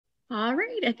All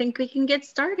right, I think we can get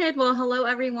started. Well, hello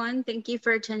everyone. Thank you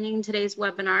for attending today's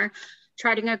webinar,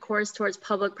 Charting a Course Towards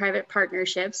Public-Private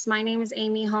Partnerships. My name is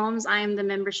Amy Holmes. I am the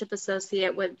Membership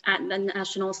Associate at the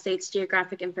National States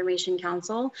Geographic Information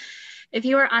Council. If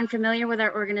you are unfamiliar with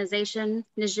our organization,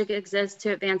 NSGIC exists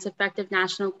to advance effective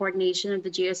national coordination of the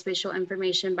geospatial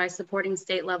information by supporting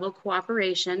state-level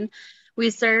cooperation. We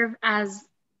serve as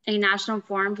a national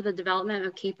forum for the development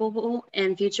of capable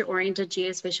and future-oriented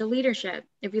geospatial leadership.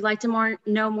 If you'd like to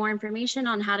know more information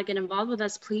on how to get involved with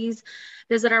us, please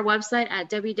visit our website at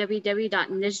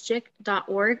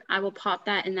www.nisgic.org. I will pop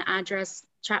that in the address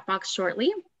chat box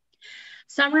shortly.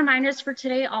 Some reminders for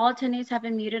today: all attendees have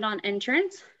been muted on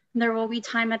entrance. There will be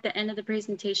time at the end of the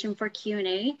presentation for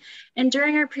Q&A. And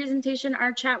during our presentation,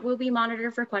 our chat will be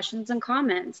monitored for questions and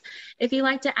comments. If you'd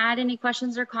like to add any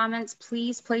questions or comments,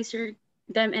 please place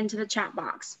them into the chat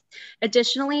box.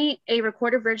 Additionally, a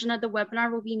recorded version of the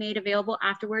webinar will be made available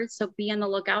afterwards, so be on the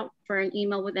lookout for an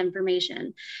email with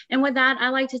information. And with that,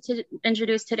 I'd like to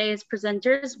introduce today's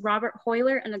presenters, Robert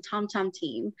Hoyler and the TomTom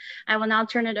team. I will now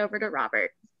turn it over to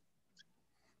Robert.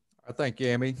 Thank you,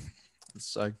 Amy.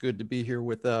 It's good to be here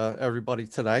with everybody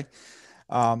today.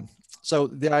 So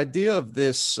the idea of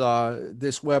this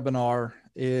this webinar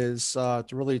is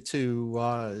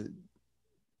to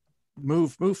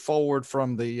move forward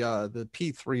from the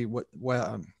P3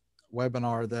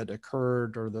 webinar that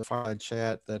occurred, or the Fireside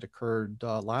Chat that occurred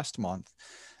last month,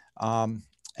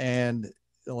 and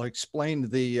it'll explain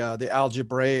the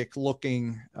algebraic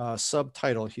looking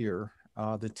subtitle here,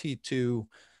 the T2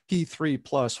 P3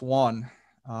 plus 1.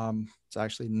 It's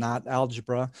actually not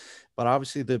algebra, but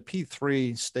obviously the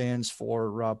P3 stands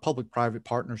for public-private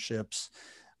partnerships.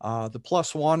 The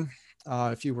plus 1,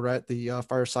 if you were at the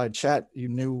Fireside Chat, you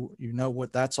know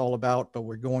what that's all about, but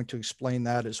we're going to explain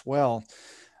that as well.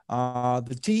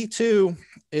 The T2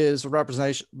 is a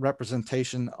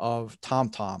representation of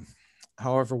TomTom.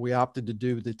 However, we opted to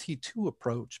do the T2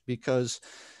 approach because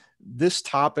this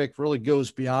topic really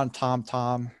goes beyond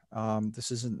TomTom.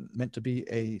 This isn't meant to be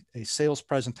a sales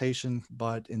presentation,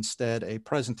 but instead a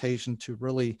presentation to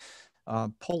really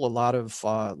pull a lot of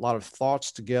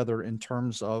thoughts together in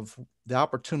terms of the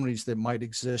opportunities that might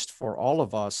exist for all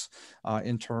of us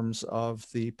in terms of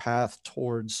the path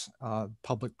towards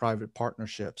public-private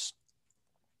partnerships.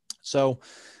 So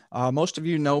most of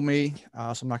you know me,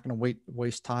 so I'm not going to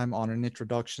waste time on an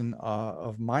introduction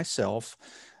of myself.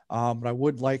 But I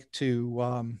would like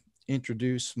to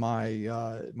introduce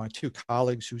my my two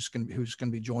colleagues who's going to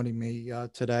be joining me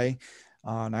today,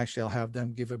 and actually I'll have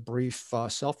them give a brief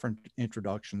self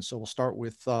introduction. So we'll start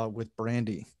with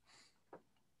Brandy.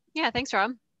 Yeah, thanks,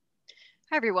 Rob.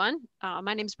 Hi, everyone.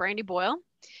 My name is Brandy Boyle,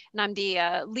 and I'm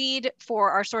the lead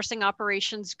for our sourcing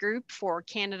operations group for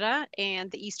Canada and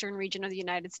the eastern region of the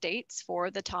United States for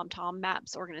the TomTom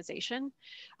Maps organization.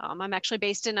 I'm actually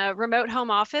based in a remote home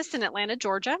office in Atlanta,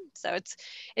 Georgia. So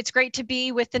it's great to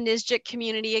be with the NSGIC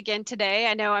community again today.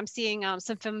 I know I'm seeing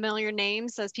some familiar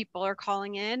names as people are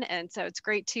calling in, and so it's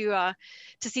great to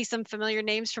see some familiar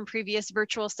names from previous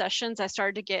virtual sessions. I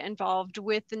started to get involved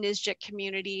with the NSGIC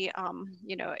community,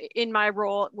 you know, in my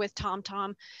role with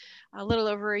TomTom a little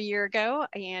over a year ago,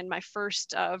 and my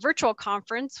first virtual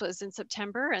conference was in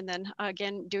September, and then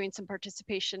again doing some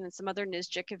participation in some other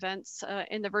NSGIC events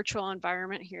in the virtual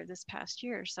environment here this past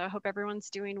year. So I hope everyone's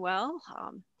doing well.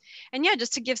 And yeah,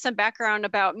 just to give some background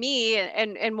about me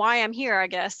and why I'm here, I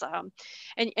guess,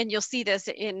 and you'll see this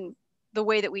in the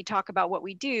way that we talk about what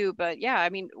we do, but yeah, I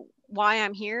mean, why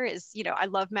I'm here is, you know, I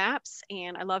love maps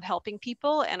and I love helping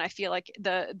people. And I feel like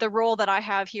the role that I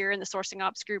have here in the sourcing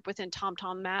ops group within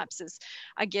TomTom Maps is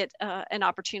I get an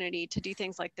opportunity to do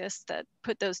things like this that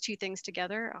put those two things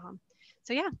together.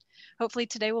 So yeah, hopefully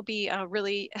today will be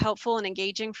really helpful and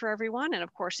engaging for everyone. And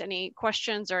of course, any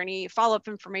questions or any follow-up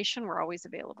information, we're always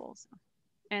available. So,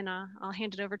 and I'll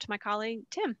hand it over to my colleague,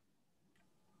 Tim.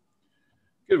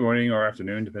 Good morning or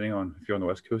afternoon, depending on if you're on the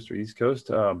West Coast or East Coast.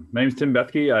 My name is Tim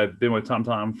Bethke. I've been with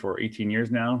TomTom for 18 years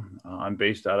now. I'm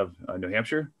based out of New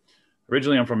Hampshire.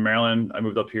 Originally, I'm from Maryland. I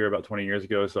moved up here about 20 years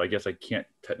ago, so I guess I can't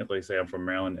technically say I'm from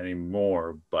Maryland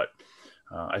anymore, but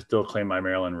I still claim my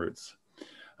Maryland roots.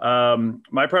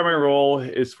 My primary role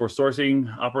is for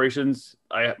sourcing operations.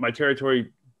 My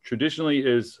territory traditionally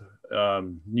is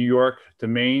New York to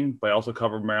Maine, but I also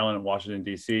cover Maryland and Washington,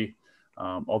 D.C.,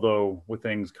 although with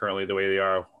things currently the way they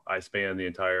are, I span the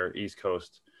entire East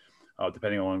Coast,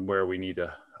 depending on where we need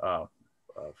to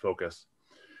focus.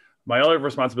 My other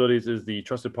responsibilities is the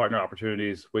trusted partner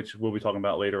opportunities, which we'll be talking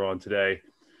about later on today.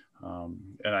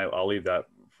 And I'll leave that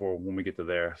for when we get to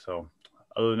there. So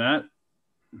other than that,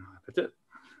 that's it.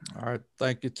 All right.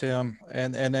 Thank you, Tim.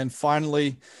 And then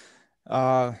finally,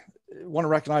 want to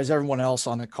recognize everyone else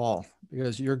on the call,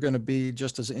 because you're going to be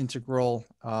just as integral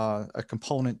a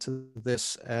component to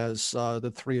this as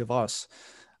the three of us.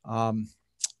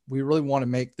 We really want to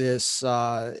make this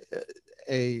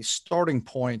a starting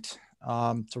point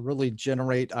to really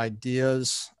generate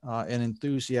ideas and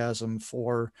enthusiasm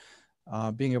for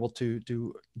being able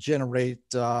to generate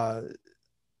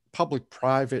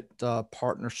public-private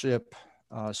partnership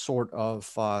sort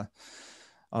of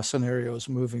scenarios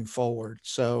moving forward.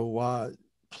 So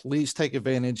please take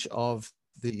advantage of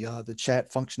the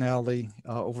chat functionality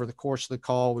over the course of the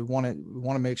call. We want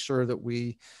to make sure that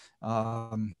we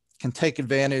can take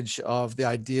advantage of the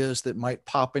ideas that might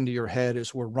pop into your head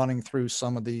as we're running through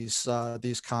some of these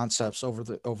concepts over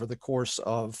the course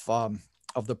of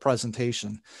the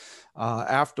presentation.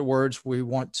 Afterwards, we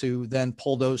want to then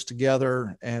pull those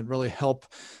together and really help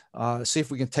see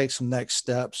if we can take some next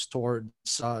steps towards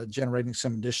generating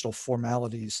some additional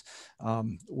formalities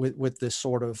with this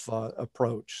sort of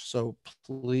approach. So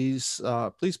please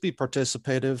be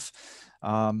participative.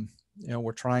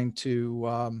 We're trying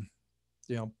to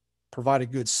provide a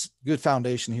good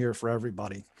foundation here for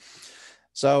everybody.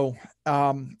 So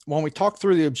when we talk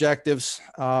through the objectives,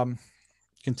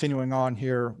 continuing on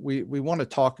here, we want to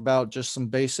talk about just some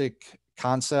basic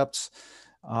concepts.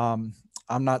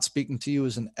 I'm not speaking to you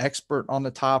as an expert on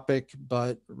the topic,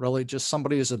 but really just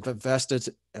somebody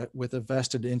with a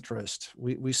vested interest.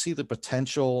 We see the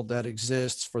potential that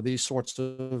exists for these sorts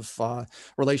of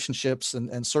relationships,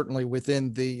 and certainly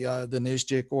within the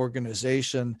NISJIC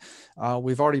organization,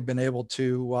 we've already been able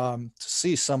to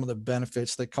see some of the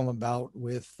benefits that come about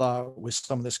with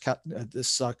some of this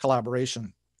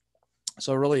collaboration.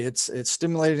 So really, it's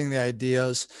stimulating the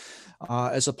ideas.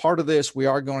 As a part of this, we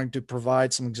are going to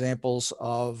provide some examples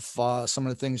of some of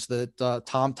the things that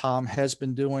TomTom has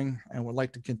been doing and would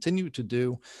like to continue to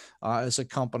do as a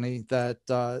company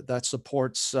that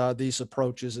supports these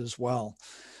approaches as well.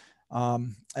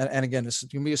 And again, this is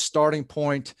going to be a starting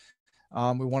point.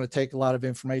 We want to take a lot of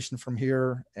information from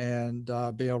here and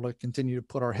be able to continue to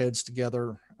put our heads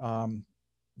together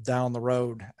down the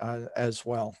road as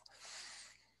well.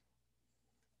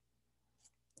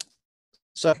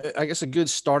 So I guess a good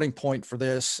starting point for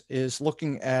this is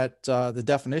looking at the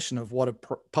definition of what a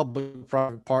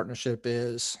public-private partnership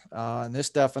is. And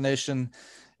this definition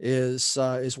is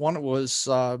one that was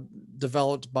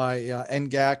developed by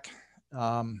NGAC.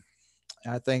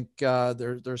 I think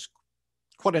there's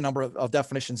quite a number of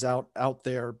definitions out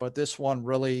there, but this one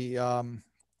really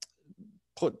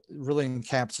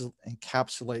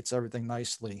encapsulates everything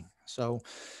nicely. So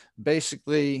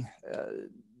basically,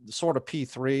 the sort of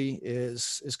P3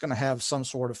 is going to have some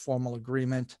sort of formal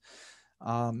agreement.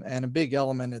 And a big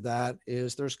element of that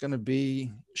is there's going to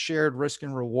be shared risk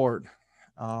and reward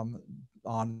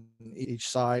on each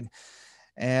side.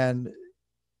 And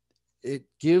it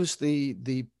gives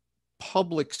the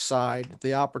public side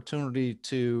the opportunity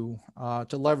to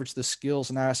leverage the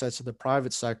skills and assets of the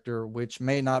private sector, which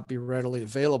may not be readily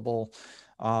available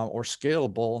or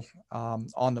scalable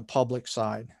on the public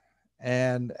side.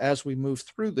 And as we move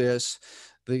through this,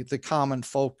 the common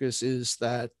focus is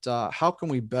that how can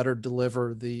we better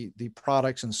deliver the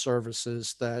products and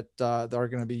services that are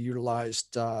going to be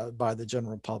utilized by the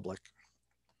general public.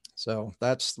 So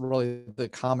that's really the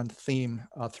common theme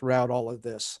throughout all of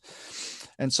this.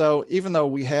 And so even though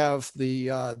we have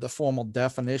the formal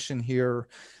definition here,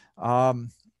 how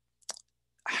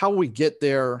we get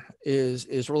there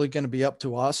is really going to be up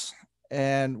to us.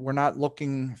 And we're not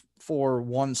looking for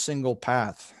one single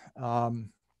path.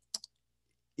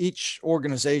 Each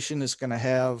organization is going to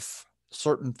have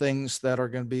certain things that are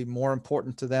going to be more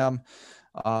important to them,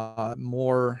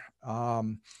 more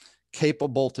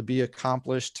capable to be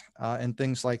accomplished, and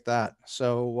things like that.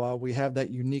 So we have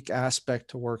that unique aspect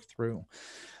to work through.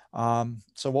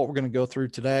 So what we're going to go through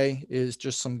today is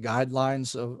just some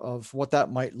guidelines of what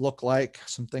that might look like,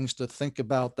 some things to think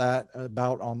about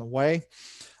on the way.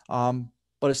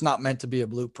 But it's not meant to be a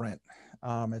blueprint.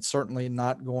 It's certainly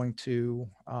not going to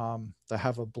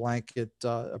have a blanket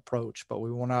approach, but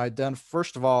we want to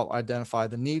first of all, identify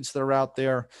the needs that are out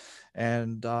there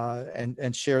and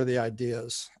share the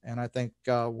ideas. And I think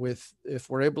if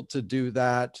we're able to do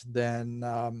that,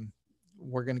 then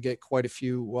we're going to get quite a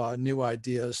few new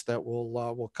ideas that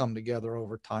will come together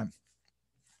over time.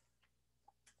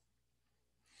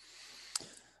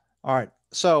 All right.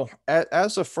 So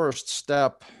as a first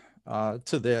step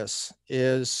to this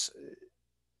is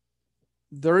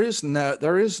there is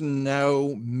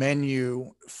no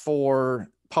menu for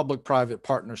public-private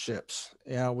partnerships.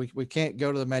 We can't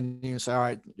go to the menu and say, all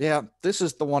right, yeah, this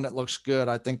is the one that looks good.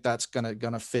 I think that's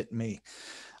gonna fit me.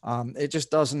 It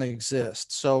just doesn't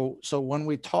exist. So when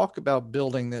we talk about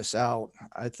building this out,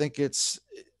 I think it's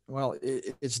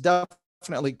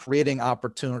definitely creating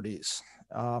opportunities.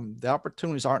 The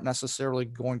opportunities aren't necessarily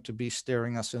going to be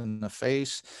staring us in the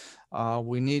face.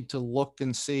 We need to look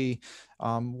and see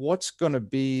what's going to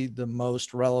be the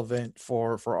most relevant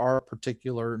for our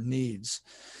particular needs.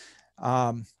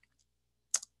 And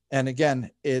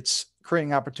again, it's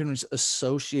creating opportunities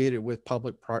associated with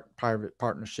public-private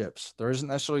partnerships. There isn't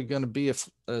necessarily going to be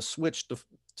a switch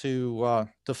to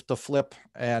flip,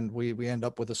 and we end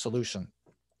up with a solution.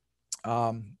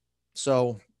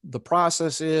 So the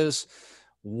process is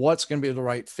what's going to be the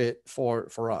right fit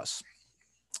for us.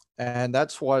 And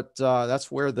that's where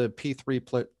the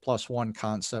P3 plus one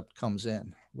concept comes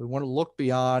in. We want to look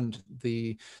beyond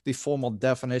the formal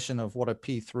definition of what a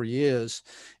P3 is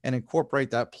and incorporate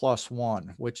that plus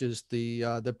one, which is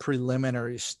the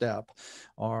preliminary step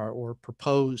or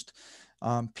proposed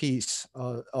piece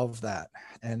of that.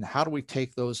 And how do we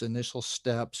take those initial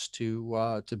steps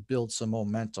to build some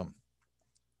momentum?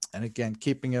 And again,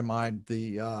 keeping in mind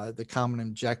the common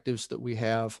objectives that we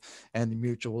have and the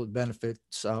mutual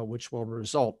benefits which will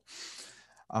result.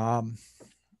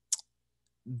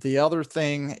 The other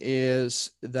thing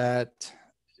is that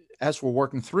as we're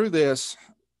working through this,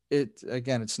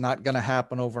 it's not going to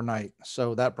happen overnight.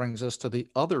 So that brings us to the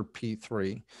other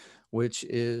P3, which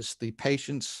is the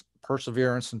patience,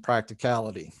 perseverance, and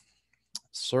practicality.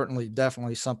 Certainly,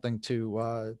 definitely something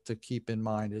to keep in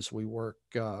mind as we work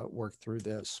through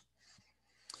this.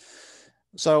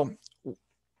 So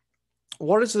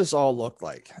what does this all look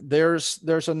like? There's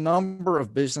a number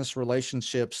of business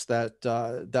relationships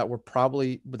that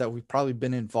we've probably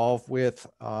been involved with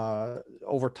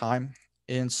over time.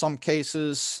 In some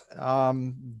cases,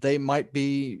 they might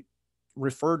be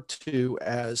referred to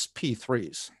as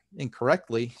P3s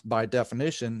incorrectly by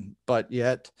definition, but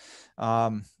yet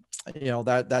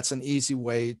that's an easy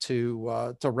way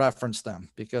to reference them,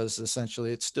 because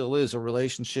essentially it still is a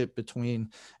relationship between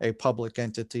a public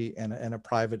entity and a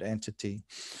private entity.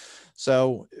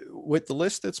 So with the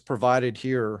list that's provided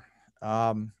here,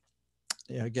 again,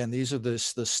 these are the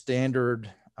standard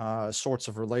sorts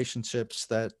of relationships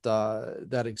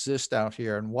that exist out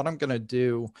here. And what I'm going to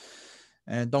do,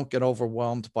 and don't get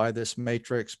overwhelmed by this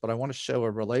matrix, but I want to show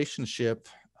a relationship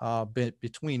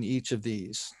between each of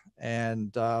these.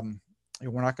 And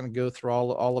we're not going to go through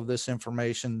all of this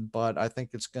information, but I think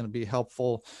it's going to be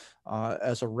helpful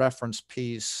as a reference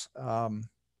piece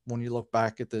when you look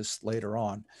back at this later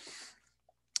on.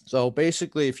 So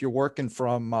basically, if you're working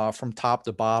from top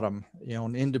to bottom,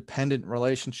 an independent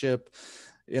relationship,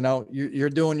 you're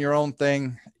doing your own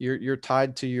thing. You're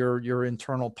tied to your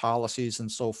internal policies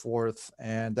and so forth,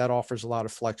 and that offers a lot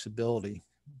of flexibility.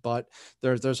 But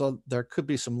there could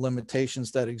be some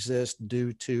limitations that exist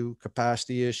due to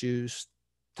capacity issues,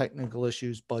 technical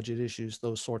issues, budget issues,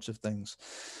 those sorts of things.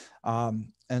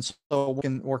 And so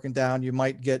working down, you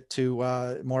might get to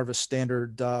more of a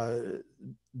standard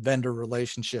vendor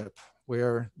relationship,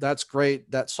 where that's great.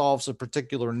 That solves a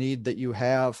particular need that you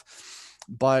have.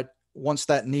 But once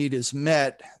that need is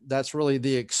met, that's really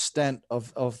the extent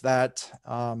of that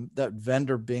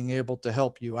vendor being able to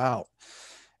help you out.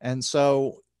 And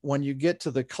so when you get to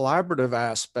the collaborative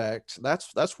aspect,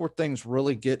 that's where things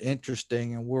really get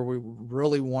interesting, and where we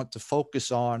really want to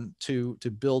focus on to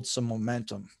build some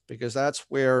momentum, because that's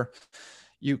where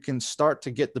you can start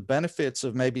to get the benefits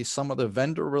of maybe some of the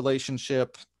vendor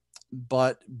relationship,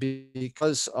 but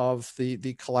because of the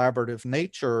collaborative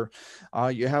nature,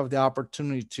 you have the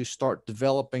opportunity to start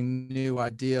developing new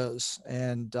ideas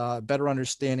and better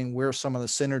understanding where some of the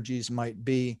synergies might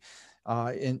be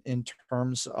in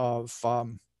terms of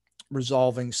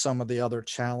resolving some of the other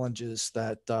challenges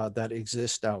that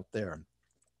exist out there.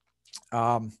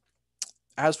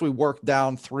 As we work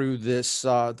down through this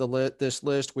this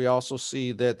list, we also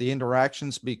see that the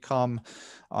interactions become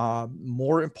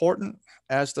more important,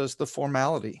 as does the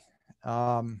formality.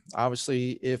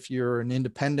 Obviously, if you're an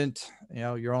independent,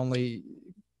 you're only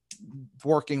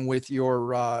working with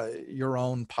your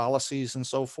own policies and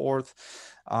so forth.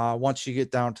 Once you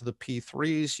get down to the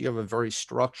P3s, you have a very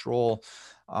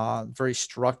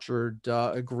structured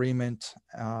agreement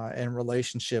and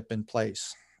relationship in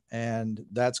place. And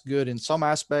that's good in some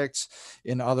aspects.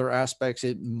 In other aspects,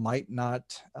 it might not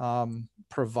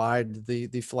provide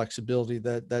the flexibility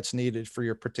that's needed for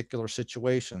your particular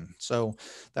situation. So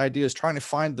the idea is trying to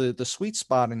find the sweet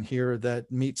spot in here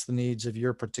that meets the needs of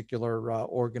your particular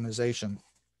organization.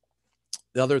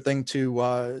 The other thing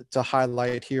to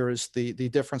highlight here is the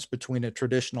difference between a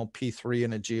traditional P3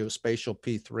 and a geospatial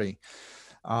P3.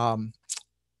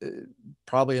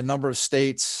 probably a number of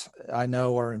states I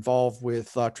know are involved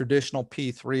with traditional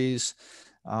P3s.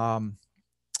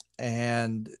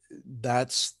 And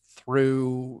that's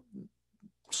through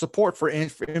support for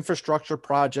infrastructure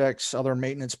projects, other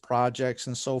maintenance projects,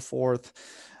 and so forth.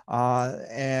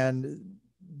 And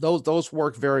those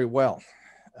work very well.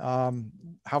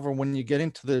 However, when you get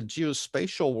into the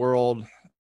geospatial world,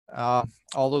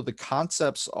 although the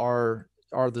concepts are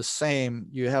the same,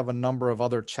 you have a number of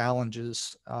other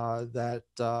challenges that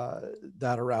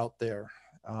are out there.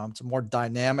 It's a more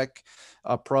dynamic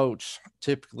approach.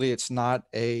 Typically, it's not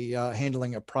a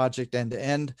handling a project end to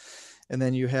end. And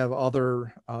then you have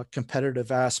other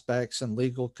competitive aspects and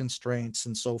legal constraints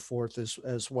and so forth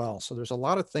as well. So there's a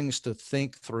lot of things to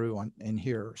think through in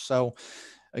here. So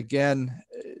again,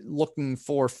 looking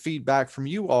for feedback from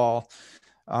you all.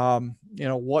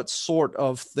 What sort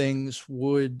of things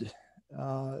would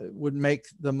make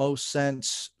the most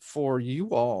sense for you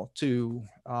all to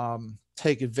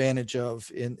take advantage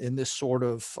of in this sort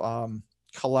of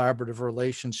collaborative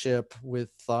relationship with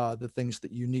the things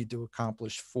that you need to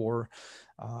accomplish for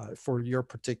your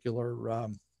particular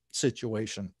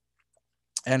situation.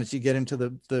 And as you get into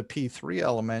the P3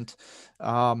 element,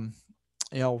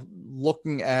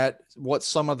 looking at what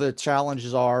some of the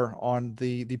challenges are on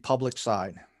the public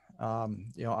side.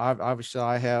 Obviously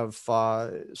I have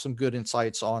some good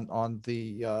insights on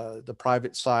the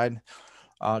private side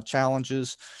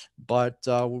challenges, but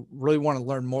really want to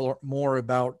learn more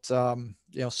about some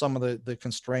of the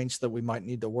constraints that we might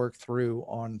need to work through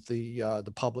on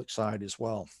the public side as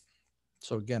well.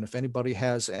 So again, if anybody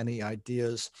has any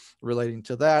ideas relating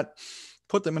to that,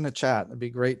 put them in the chat. It'd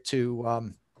be great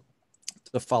to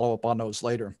follow up on those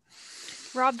later.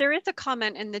 Rob, there is a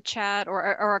comment in the chat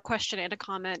or a question and a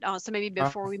comment. So maybe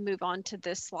before we move on to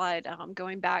this slide,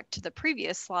 going back to the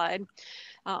previous slide,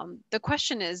 the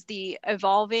question is, the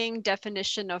evolving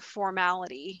definition of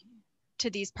formality to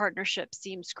these partnerships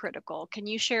seems critical. Can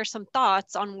you share some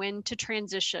thoughts on when to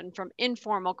transition from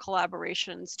informal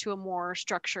collaborations to a more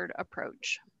structured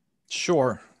approach?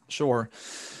 Sure.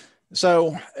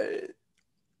 So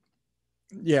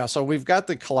so we've got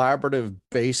the collaborative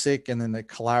basic and then the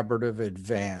collaborative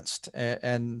advanced.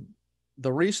 And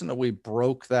the reason that we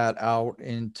broke that out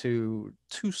into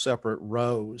two separate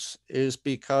rows is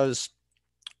because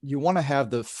you want to have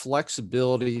the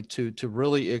flexibility to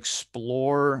really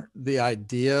explore the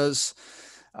ideas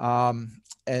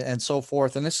and so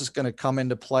forth. And this is going to come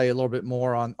into play a little bit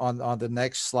more on the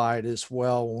next slide as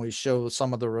well when we show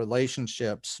some of the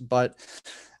relationships. But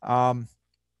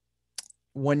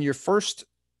when you're first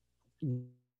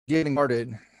getting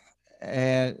started,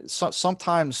 and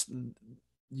sometimes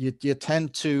you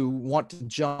tend to want to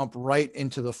jump right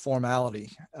into the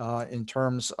formality in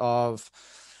terms of,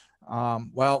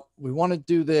 well, we want to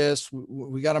do this.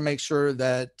 We got to make sure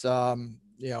that,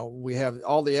 we have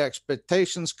all the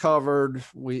expectations covered.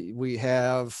 We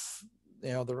have,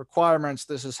 the requirements.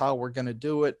 This is how we're going to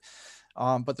do it.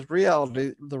 But the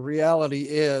reality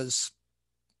is,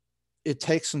 it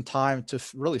takes some time to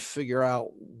really figure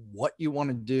out what you want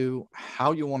to do,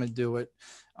 how you want to do it,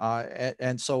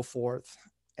 and so forth.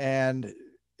 And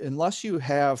unless you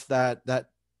have that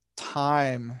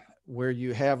time where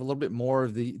you have a little bit more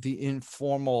of the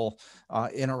informal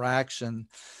interaction,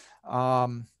 I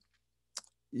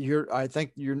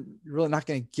think you're really not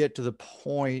going to get to the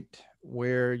point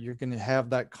where you're going to have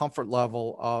that comfort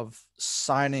level of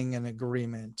signing an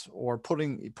agreement or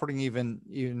putting even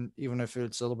if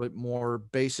it's a little bit more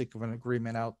basic of an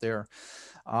agreement out there,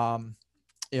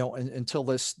 until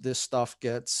this stuff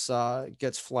gets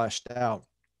fleshed out.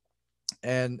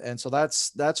 And so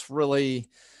that's really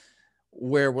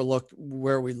where we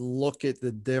look at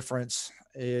the difference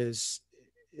is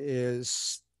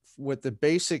with the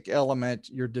basic element.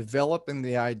 You're developing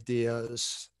the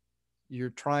ideas.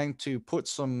 You're trying to put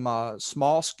some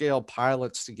small scale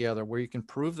pilots together where you can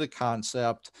prove the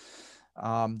concept,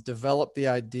 develop the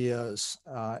ideas,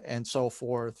 and so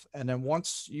forth. And then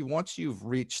once you've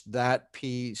reached that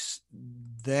piece,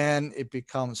 then it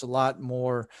becomes a lot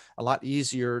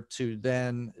easier to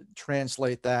then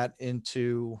translate that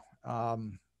into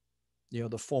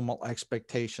the formal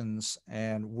expectations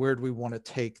and where do we want to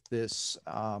take this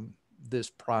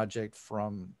project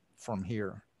from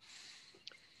here.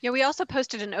 Yeah, we also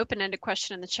posted an open-ended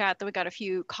question in the chat that we got a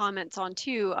few comments on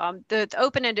too. The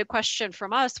open-ended question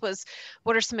from us was,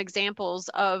 what are some examples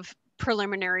of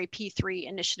preliminary P3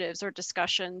 initiatives or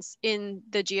discussions in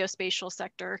the geospatial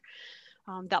sector?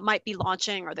 that might be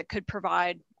launching or that could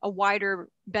provide a wider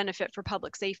benefit for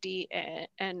public safety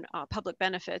and public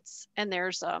benefits. And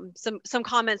there's some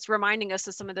comments reminding us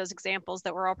of some of those examples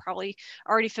that we're all probably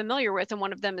already familiar with. And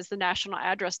one of them is the National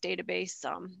Address Database,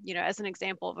 as an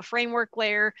example of a framework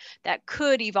layer that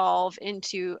could evolve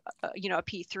into, a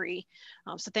P3.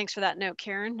 So thanks for that note,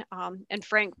 Karen. And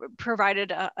Frank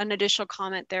provided an additional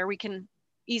comment there. We can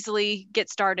easily get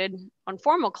started on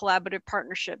formal collaborative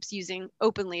partnerships using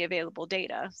openly available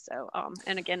data. So,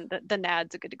 and again, the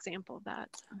NAD's a good example of that.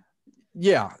 So.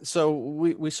 Yeah, so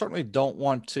we certainly don't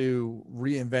want to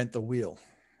reinvent the wheel.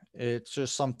 It's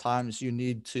just sometimes you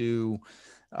need to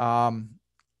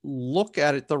look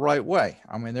at it the right way.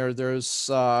 I mean, there's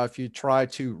if you try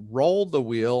to roll the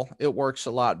wheel, it works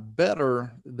a lot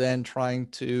better than trying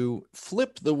to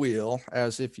flip the wheel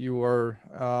as if you were,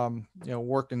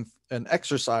 working an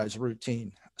exercise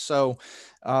routine. So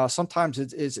sometimes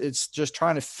it's just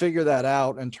trying to figure that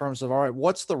out in terms of, all right,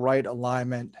 what's the right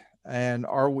alignment, and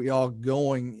are we all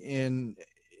going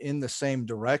in the same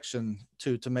direction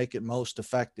to make it most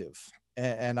effective?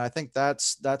 And I think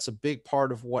that's a big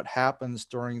part of what happens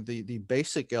during the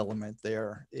basic element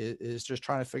there is just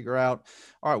trying to figure out,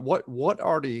 all right, what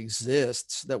already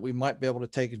exists that we might be able to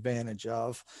take advantage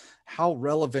of? How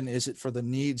relevant is it for the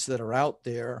needs that are out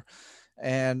there?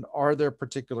 And are there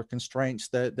particular constraints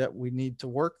that we need to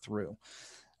work through?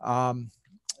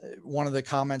 One of the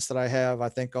comments that I have, I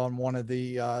think, on one of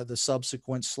the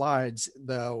subsequent slides,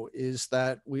 though, is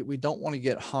that we don't want to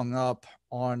get hung up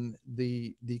on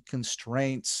the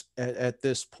constraints at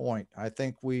this point. I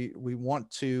think we want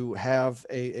to have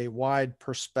a wide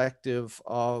perspective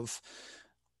of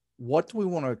what do we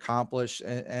want to accomplish,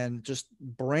 and just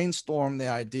brainstorm the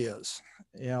ideas.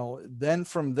 Then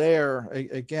from there,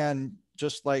 again,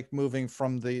 just like moving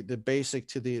from the basic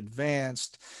to the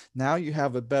advanced, now you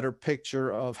have a better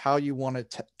picture of how you want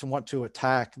to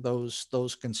attack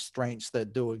those constraints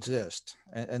that do exist.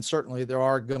 And certainly there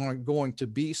are going to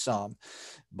be some,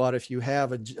 but if you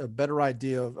have a better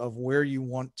idea of where you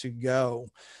want to go,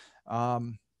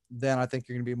 then I think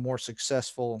you're going to be more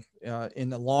successful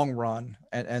in the long run,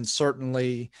 and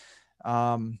certainly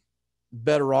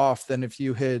better off than if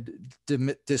you had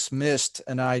dismissed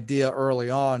an idea early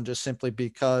on just simply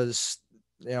because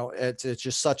it's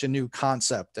just such a new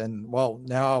concept, and well,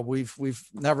 now we've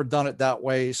never done it that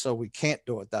way, so we can't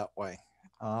do it that way.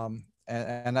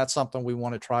 And that's something we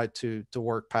want to try to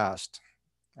work past.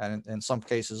 And in some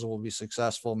cases we'll be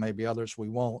successful, maybe others we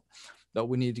won't, but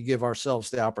we need to give ourselves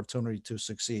the opportunity to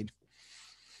succeed.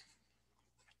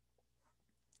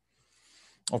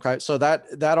 Okay, so that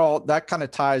kind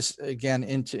of ties again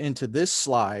into this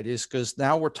slide, is because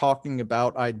now we're talking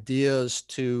about ideas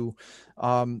to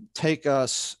take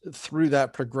us through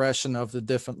that progression of the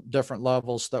different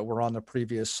levels that were on the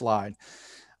previous slide.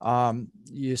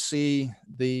 You see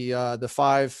the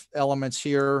 5 elements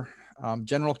here,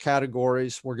 general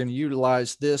categories. We're going to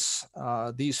utilize these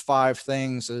 5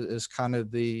 things as kind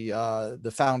of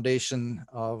the foundation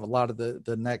of a lot of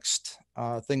the next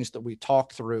things that we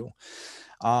talk through.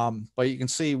 But you can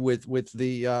see with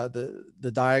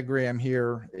the diagram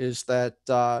here is that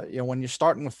when you're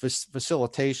starting with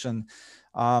facilitation,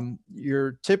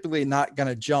 you're typically not going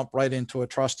to jump right into a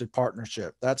trusted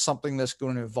partnership. That's something that's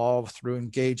going to evolve through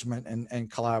engagement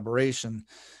and collaboration.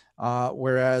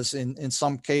 Whereas in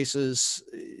some cases,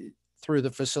 through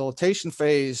the facilitation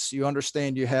phase, you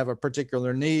understand you have a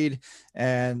particular need,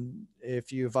 and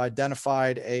if you've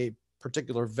identified a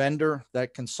particular vendor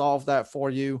that can solve that for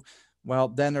you, well,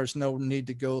 then there's no need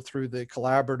to go through the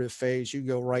collaborative phase. You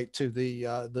go right to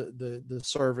the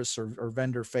service or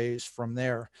vendor phase from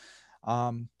there.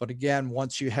 But again,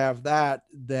 once you have that,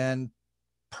 then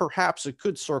perhaps it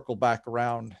could circle back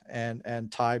around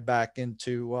and tie back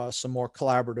into some more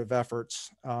collaborative efforts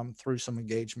through some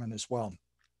engagement as well.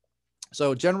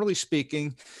 So generally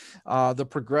speaking, the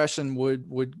progression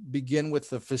would begin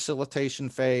with the facilitation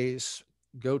phase,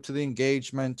 go to the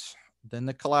engagement, then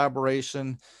the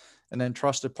collaboration, and then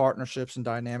trusted partnerships and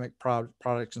dynamic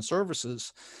products and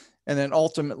services. And then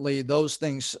ultimately those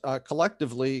things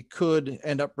collectively could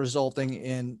end up resulting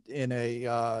in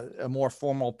a more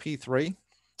formal P3.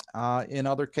 In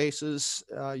other cases,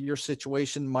 your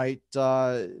situation might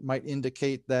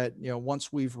indicate that,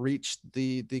 once we've reached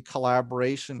the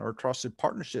collaboration or trusted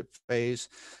partnership phase,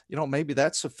 maybe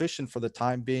that's sufficient for the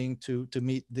time being to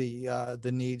meet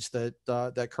the needs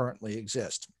that currently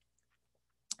exist.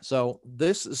 So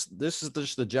this is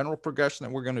just the general progression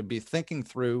that we're going to be thinking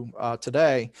through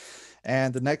today.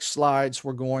 And the next slides,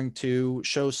 we're going to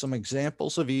show some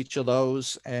examples of each of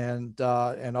those, and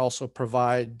also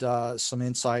provide some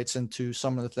insights into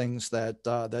some of the things that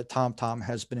that TomTom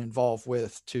has been involved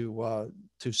with to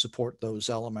support those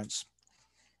elements.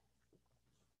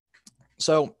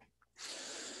 So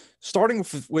starting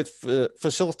with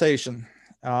facilitation,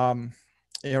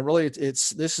 really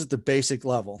this is the basic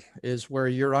level, is where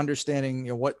you're understanding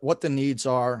what the needs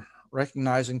are,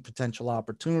 recognizing potential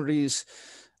opportunities,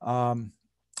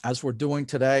 as we're doing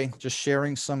today, just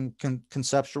sharing some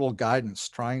conceptual guidance,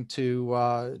 trying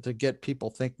to get people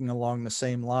thinking along the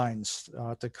same lines,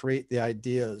 to create the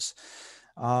ideas.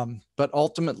 But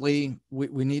ultimately,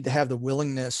 we need to have the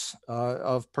willingness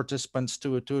of participants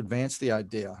to advance the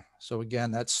idea. So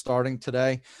again, that's starting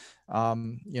today,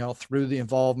 through the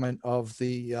involvement of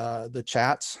the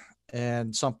chats,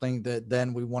 and something that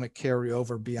then we want to carry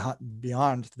over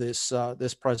beyond this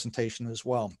this presentation as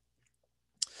well.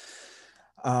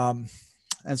 And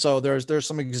so there's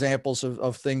some examples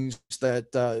of things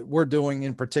that we're doing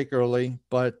in particularly,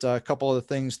 but a couple of the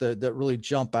things that really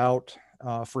jump out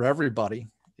for everybody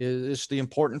is the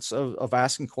importance of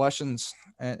asking questions,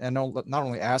 and not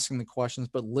only asking the questions,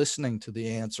 but listening to the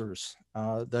answers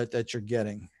that you're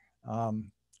getting,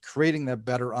 creating that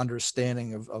better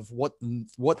understanding of what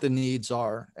the needs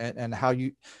are, and how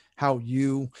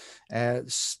you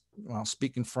as well,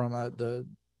 speaking from the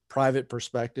private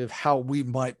perspective, how we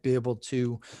might be able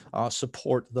to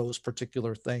support those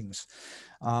particular things.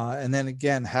 And then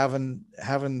again, having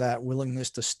that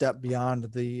willingness to step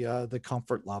beyond the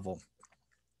comfort level.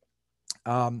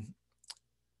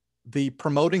 The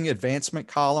promoting advancement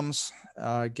columns,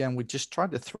 again, we just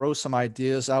tried to throw some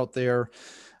ideas out there,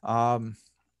 of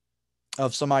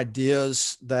some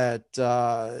ideas that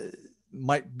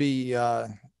might be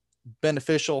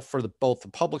beneficial for both the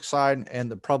public side and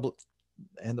the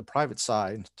private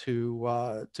side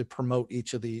to promote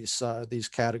each of these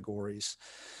categories.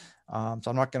 So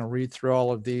I'm not going to read through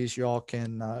all of these. You all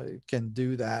can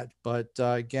do that. But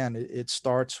again, it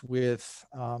starts with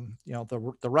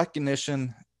the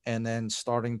recognition, and then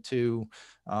starting to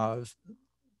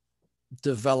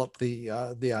develop the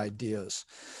ideas.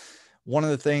 One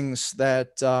of the things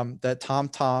that that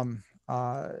TomTom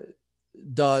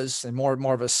does, and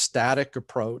more of a static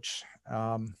approach,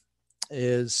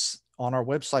 is on our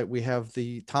website we have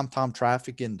the TomTom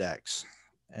traffic index.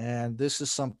 And this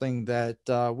is something that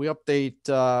we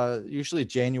update usually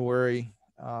January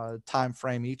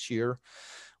timeframe each year.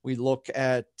 We look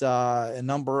at a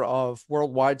number of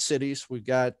worldwide cities. We've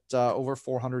got over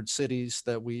 400 cities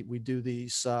that we do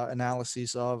these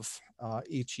analyses of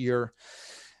each year.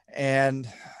 And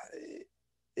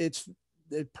it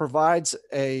provides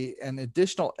an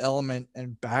additional element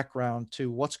and background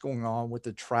to what's going on with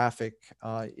the traffic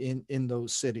in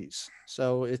those cities.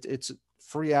 So it's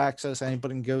free access.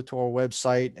 Anybody can go to our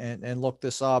website and look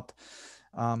this up.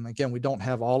 Again, we don't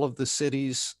have all of the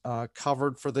cities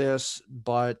covered for this,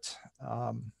 but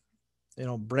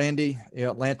Brandy,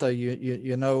 Atlanta,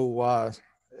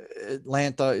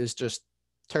 Atlanta is just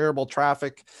terrible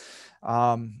traffic.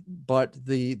 But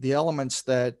the elements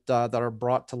that are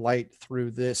brought to light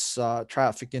through this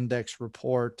traffic index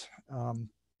report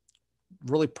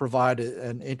really provide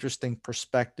an interesting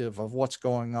perspective of what's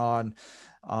going on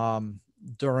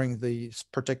during these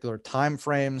particular time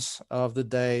frames of the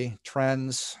day,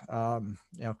 trends,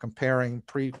 comparing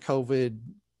pre-COVID,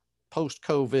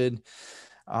 post-COVID,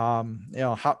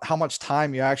 how much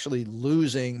time you're actually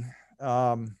losing,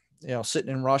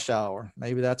 sitting in rush hour.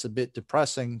 Maybe that's a bit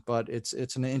depressing, but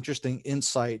it's an interesting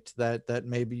insight that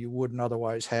maybe you wouldn't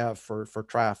otherwise have for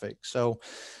traffic. So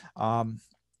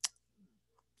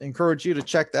encourage you to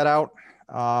check that out.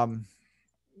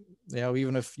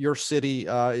 Even if your city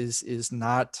is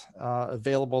not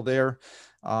available there,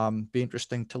 be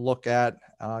interesting to look at,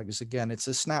 because again, it's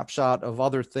a snapshot of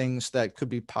other things that could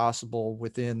be possible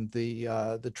within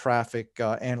the traffic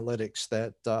analytics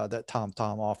that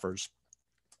TomTom offers.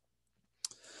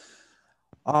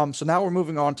 So now we're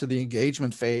moving on to the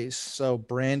engagement phase. So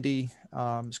Brandy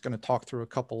is going to talk through a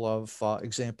couple of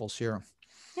examples here.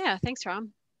 Yeah, thanks, Rob.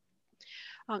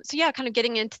 So yeah, kind of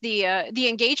getting into the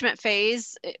engagement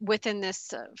phase within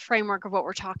this framework of what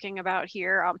we're talking about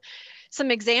here.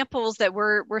 Some examples that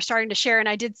we're starting to share, and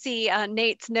I did see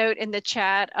Nate's note in the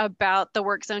chat about the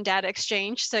Work Zone Data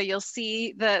Exchange. So you'll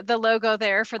see the logo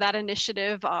there for that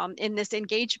initiative in this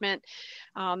engagement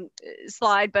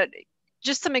slide. But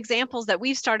just some examples that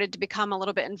we've started to become a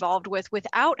little bit involved with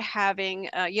without having,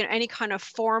 any kind of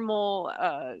formal,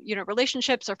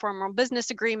 relationships or formal business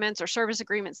agreements or service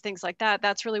agreements, things like that.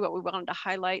 That's really what we wanted to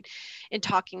highlight in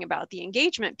talking about the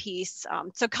engagement piece.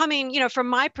 So coming, from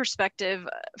my perspective,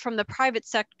 from the private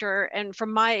sector and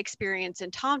from my experience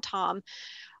in TomTom,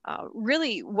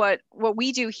 really what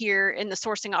we do here in the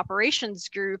sourcing operations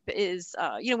group is,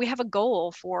 we have a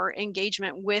goal for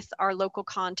engagement with our local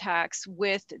contacts,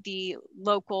 with the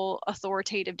local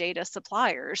authoritative data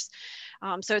suppliers.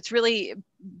 So it's really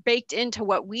baked into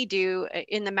what we do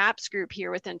in the MAPS group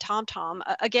here within TomTom.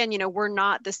 Again, we're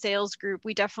not the sales group.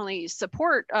 We definitely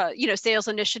support, sales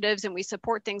initiatives, and we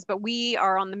support things, but we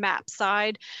are on the MAP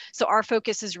side. So our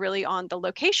focus is really on the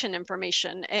location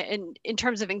information. And in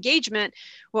terms of engagement,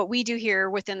 what we do here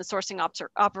within the sourcing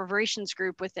operations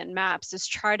group within MAPS is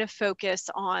try to focus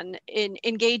on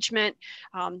engagement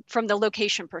from the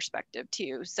location perspective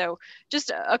too. So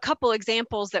just a couple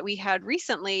examples that we had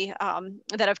recently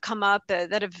that have come up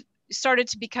that have started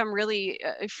to become really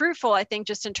fruitful, I think,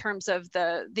 just in terms of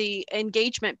the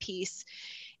engagement piece,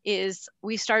 is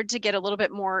we started to get a little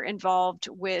bit more involved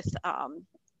with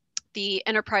the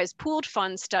enterprise pooled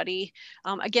fund study.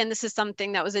 Again, this is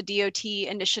something that was a DOT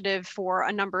initiative for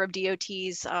a number of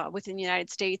DOTs within the United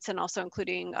States, and also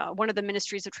including one of the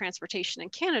ministries of transportation in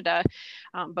Canada.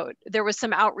 But there was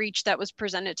some outreach that was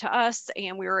presented to us,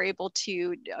 and we were able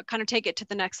to kind of take it to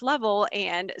the next level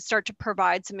and start to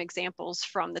provide some examples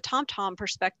from the TomTom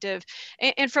perspective,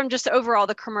 and from just overall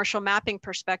the commercial mapping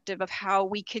perspective of how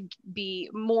we could be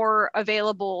more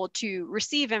available to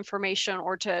receive information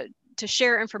or to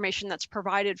share information that's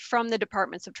provided from the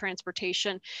departments of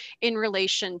transportation in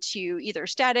relation to either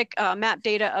static map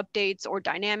data updates or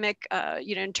dynamic,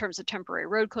 in terms of temporary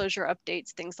road closure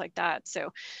updates, things like that.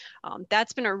 So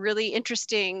that's been a really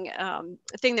interesting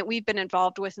thing that we've been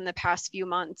involved with in the past few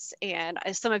months. And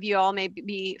as some of you all may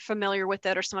be familiar with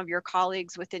it, or some of your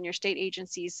colleagues within your state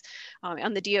agencies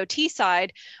on the DOT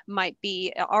side might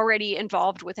be already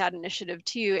involved with that initiative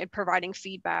too, and providing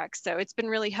feedback. So it's been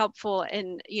really helpful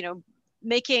in,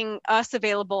 making us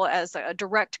available as a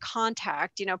direct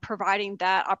contact, providing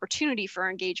that opportunity for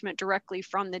engagement directly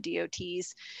from the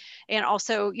DOTs, and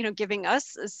also, giving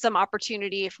us some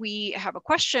opportunity if we have a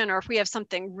question or if we have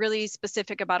something really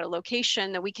specific about a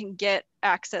location, that we can get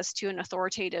access to an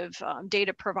authoritative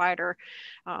data provider,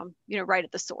 right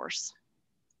at the source.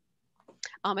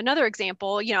 Another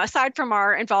example, aside from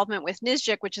our involvement with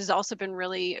NSGIC, which has also been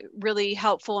really, really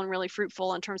helpful and really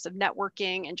fruitful in terms of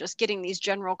networking and just getting these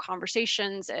general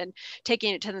conversations and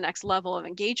taking it to the next level of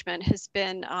engagement, has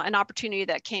been an opportunity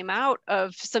that came out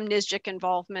of some NSGIC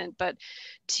involvement, but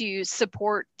to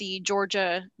support the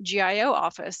Georgia GIO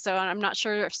office. So I'm not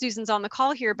sure if Susan's on the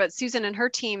call here, but Susan and her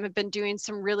team have been doing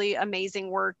some really amazing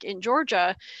work in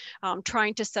Georgia,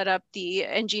 trying to set up the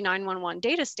NG 911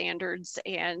 data standards.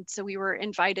 And so we were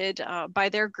invited by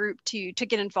their group to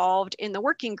get involved in the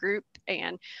working group.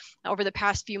 And over the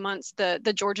past few months,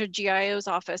 the Georgia GIO's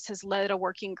office has led a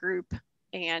working group,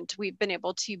 and we've been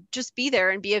able to just be there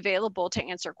and be available to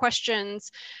answer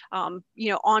questions,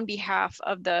 on behalf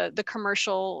of the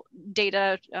commercial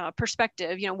data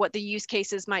perspective, what the use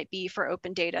cases might be for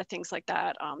open data, things like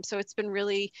that. So it's been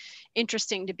really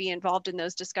interesting to be involved in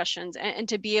those discussions, and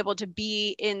to be able to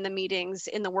be in the meetings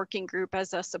in the working group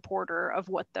as a supporter of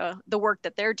what the work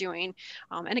that they're doing.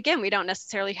 And again, we don't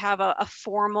necessarily have a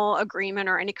formal agreement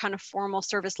or any kind of formal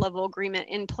service level agreement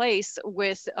in place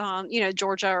with,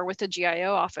 Georgia or with the GIO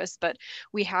office, but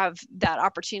we have that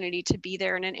opportunity to be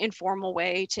there in an informal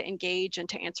way to engage and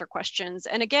to answer questions.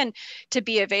 And again, to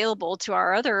be available to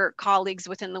our other colleagues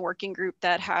within the working group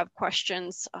that have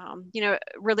questions,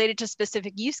 related to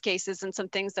specific use cases, and some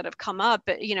things that have come up,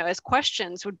 as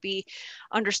questions would be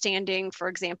understanding, for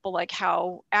example, like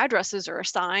how addresses are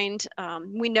assigned.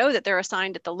 We know that they're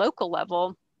assigned at the local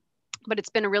level, but it's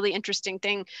been a really interesting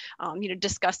thing,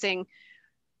 discussing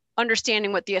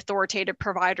understanding what the authoritative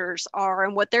providers are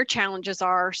and what their challenges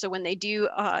are. So when they do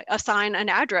assign an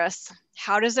address,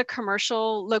 how does a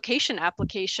commercial location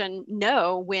application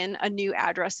know when a new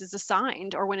address is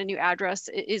assigned or when a new address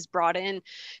is brought in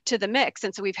to the mix?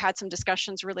 And so we've had some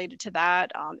discussions related to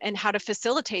that, and how to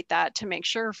facilitate that to make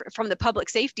sure from the public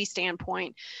safety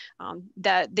standpoint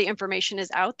that the information is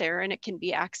out there and it can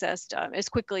be accessed as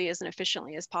quickly and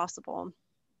efficiently as possible.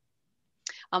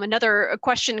 Another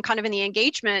question kind of in the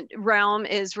engagement realm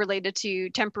is related to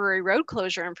temporary road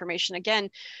closure information. Again,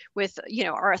 with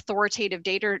our authoritative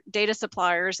data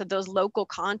suppliers of those local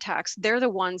contacts, they're the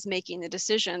ones making the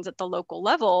decisions at the local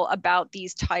level about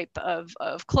these type of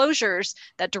closures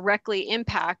that directly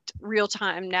impact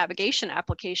real-time navigation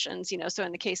applications. So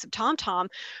in the case of TomTom,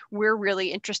 we're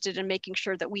really interested in making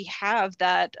sure that we have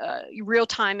that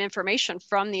real-time information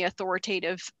from the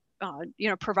authoritative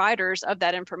providers of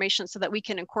that information, so that we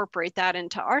can incorporate that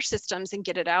into our systems and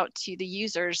get it out to the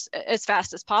users as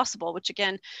fast as possible, which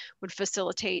again would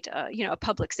facilitate a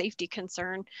public safety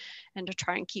concern, and to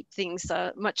try and keep things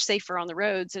much safer on the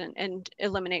roads and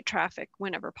eliminate traffic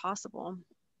whenever possible.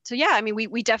 So yeah, I mean,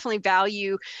 we definitely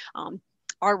value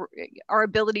our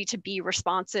ability to be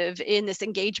responsive in this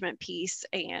engagement piece,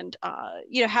 and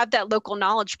have that local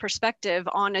knowledge perspective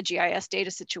on a GIS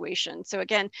data situation. So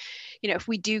again, if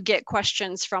we do get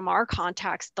questions from our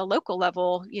contacts at the local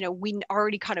level, we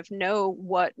already kind of know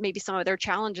what maybe some of their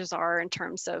challenges are in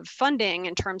terms of funding,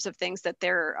 in terms of things that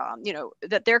their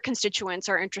that their constituents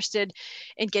are interested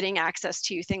in getting access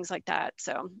to, things like that.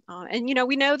 So and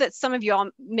we know that some of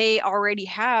y'all may already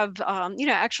have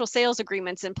actual sales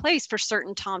agreements in place for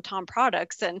certain TomTom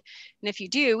products, and if you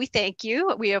do, we thank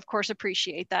you. We of course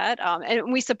appreciate that, and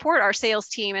we support our sales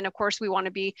team, and of course we want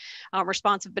to be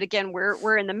responsive. But again,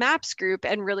 we're in the maps group,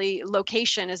 and really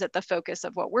location is at the focus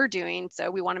of what we're doing. So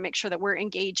we want to make sure that we're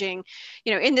engaging,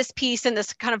 in this piece, in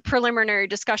this kind of preliminary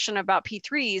discussion about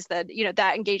P3s, that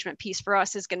that engagement piece for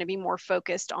us is going to be more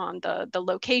focused on the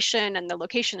location and the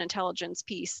location intelligence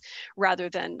piece, rather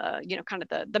than kind of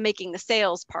the making the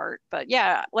sales part. But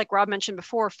yeah, like Rob mentioned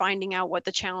before, finding out what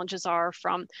the challenges are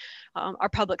from our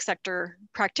public sector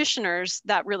practitioners,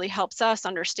 that really helps us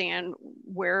understand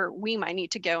where we might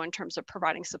need to go in terms of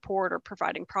providing support or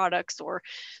providing products or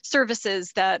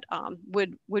services that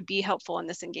would be helpful in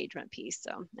this engagement piece.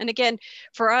 So, and again,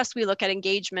 for us, we look at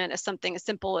engagement as something as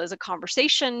simple as a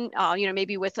conversation,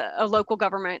 maybe with a local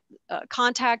government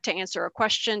contact to answer a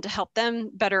question, to help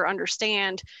them better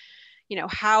understand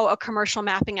how a commercial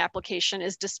mapping application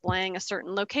is displaying a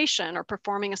certain location or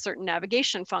performing a certain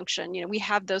navigation function. We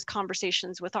have those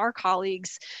conversations with our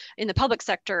colleagues in the public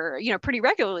sector, pretty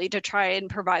regularly, to try and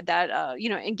provide that,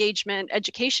 engagement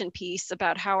education piece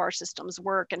about how our systems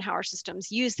work and how our systems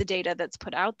use the data that's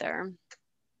put out there.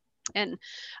 And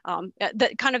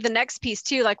the kind of the next piece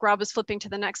too, like Rob was flipping to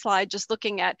the next slide, just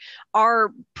looking at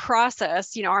our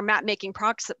process, our map making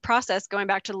process, going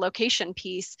back to the location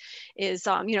piece, is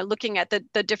looking at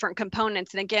the different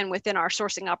components. And again, within our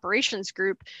sourcing operations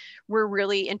group, we're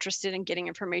really interested in getting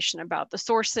information about the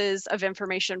sources of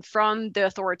information from the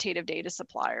authoritative data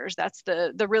suppliers. That's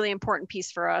the really important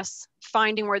piece for us,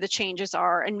 finding where the changes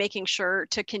are and making sure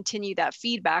to continue that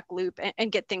feedback loop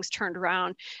and get things turned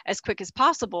around as quick as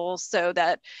possible, so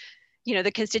that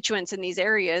the constituents in these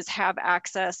areas have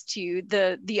access to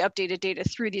the updated data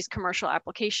through these commercial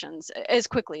applications as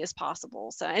quickly as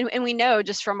possible. So, and we know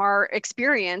just from our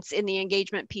experience in the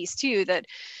engagement piece too, that,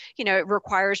 it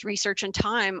requires research and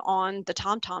time on the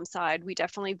TomTom side. We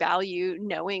definitely value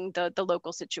knowing the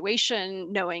local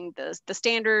situation, knowing the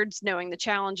standards, knowing the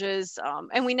challenges.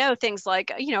 And we know things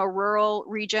like, a rural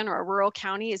region or a rural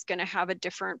county is going to have a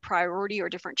different priority or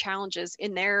different challenges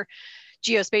in their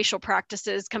geospatial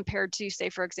practices compared to, say,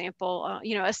 for example,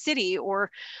 a city, or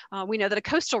we know that a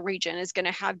coastal region is going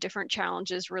to have different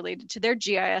challenges related to their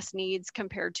GIS needs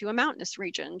compared to a mountainous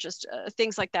region. Just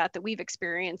things like that we've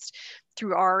experienced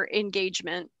through our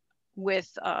engagement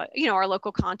with our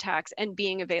local contacts, and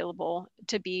being available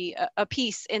to be a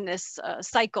piece in this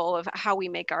cycle of how we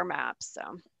make our maps.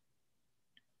 So.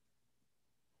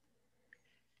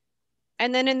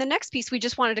 And then in the next piece, we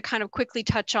just wanted to kind of quickly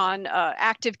touch on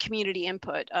active community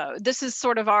input. This is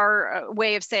sort of our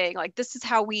way of saying, like, this is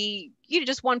how we,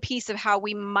 just one piece of how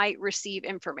we might receive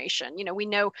information. We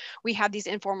know we have these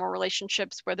informal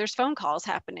relationships where there's phone calls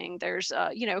happening, there's,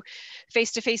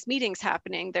 face-to-face meetings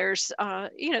happening, there's,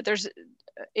 there's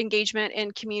engagement in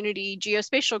community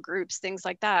geospatial groups, things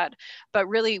like that. But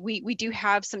really, we do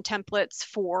have some templates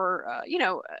for,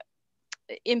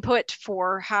 input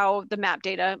for how the map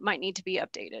data might need to be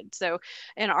updated. So,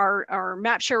 and our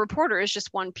map share reporter is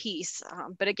just one piece.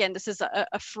 But again, this is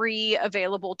a free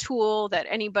available tool that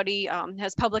anybody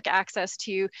has public access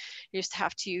to. You just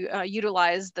have to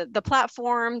utilize the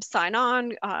platform, sign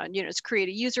on, just create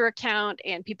a user account,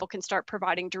 and people can start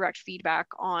providing direct feedback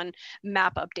on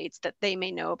map updates that they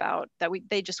may know about,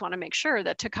 they just want to make sure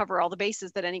that to cover all the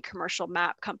bases that any commercial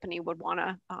map company would want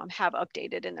to have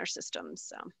updated in their systems.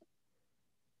 So.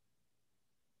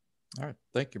 All right.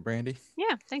 Thank you, Brandy.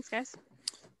 Yeah. Thanks, guys.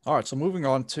 All right. So moving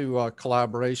on to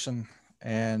collaboration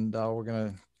and we're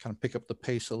going to kind of pick up the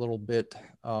pace a little bit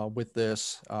with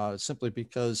this, simply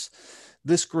because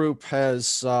this group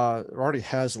has already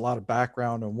has a lot of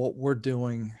background on what we're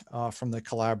doing from the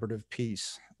collaborative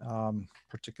piece,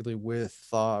 particularly with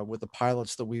the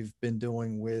pilots that we've been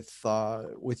doing with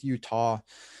Utah.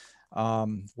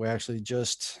 We actually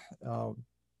just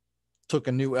took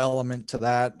a new element to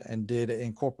that and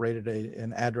incorporated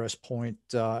an address point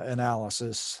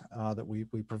analysis that we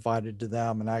provided to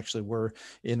them. And actually we're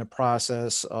in the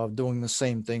process of doing the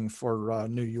same thing for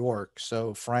New York.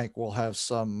 So Frank will have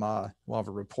we'll have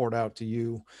a report out to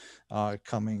you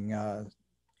coming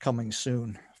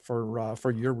soon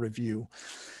for your review.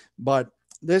 But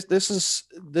this is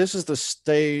the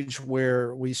stage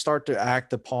where we start to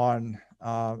act upon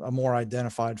a more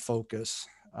identified focus.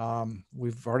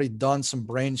 We've already done some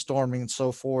brainstorming and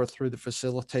so forth through the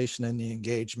facilitation and the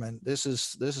engagement. This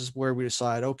is where we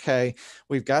decide, okay,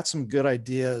 we've got some good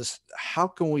ideas. How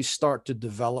can we start to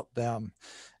develop them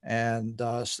and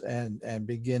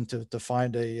begin to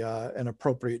find an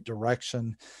appropriate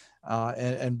direction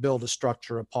and build a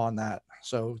structure upon that?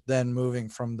 So then moving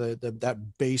from that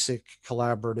basic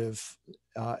collaborative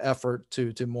effort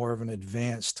to more of an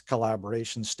advanced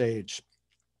collaboration stage.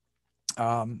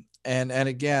 And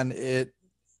again, it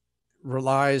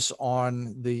relies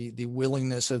on the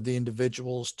willingness of the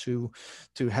individuals to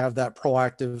have that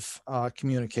proactive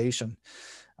communication.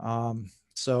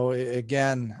 So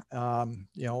again,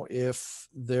 if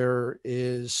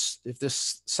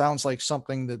this sounds like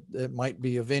something that might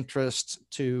be of interest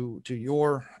to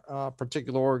your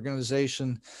particular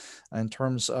organization in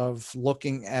terms of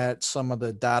looking at some of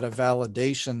the data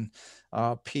validation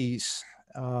piece,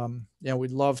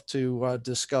 we'd love to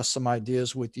discuss some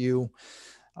ideas with you.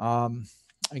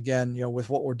 Again, with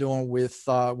what we're doing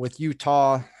with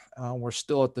Utah, we're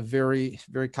still at the very,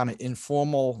 very kind of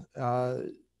informal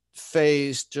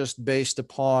phase, just based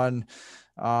upon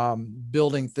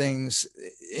building things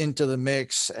into the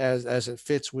mix as it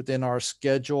fits within our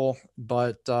schedule.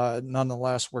 But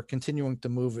nonetheless, we're continuing to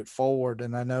move it forward.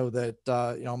 And I know that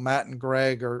Matt and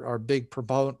Greg are big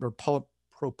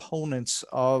proponents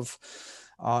of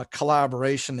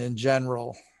collaboration in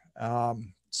general.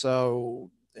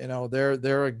 So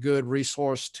they're a good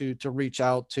resource to reach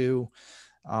out to,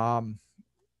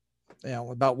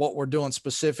 about what we're doing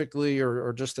specifically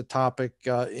or just the topic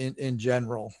in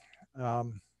general.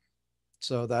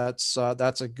 So that's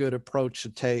a good approach to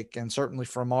take. And certainly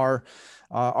from our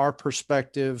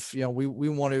perspective, we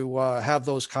want to have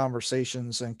those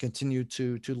conversations and continue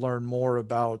to learn more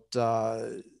about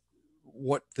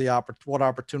what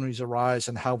opportunities arise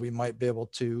and how we might be able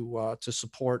to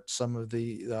support some of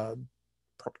the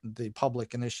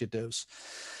public initiatives.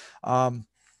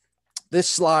 This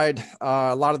slide,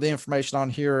 a lot of the information on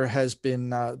here has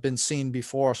been seen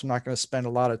before, so I'm not going to spend a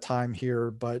lot of time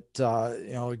here. But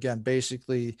again,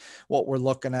 basically, what we're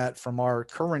looking at from our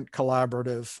current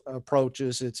collaborative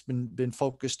approaches, it's been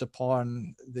focused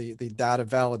upon the data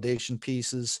validation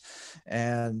pieces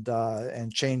and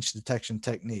change detection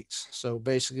techniques. So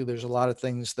basically, there's a lot of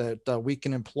things that we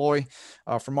can employ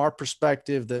from our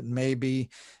perspective that maybe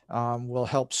will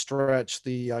help stretch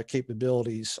the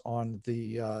capabilities on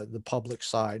the public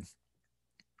side.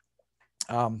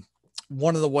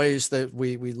 One of the ways that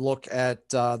we look at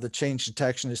the change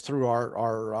detection is through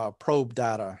our probe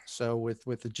data. So with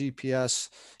the GPS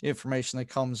information that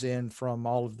comes in from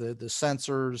all of the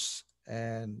sensors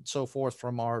and so forth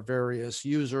from our various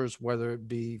users, whether it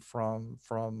be from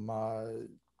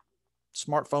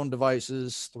smartphone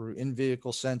devices through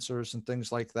in-vehicle sensors and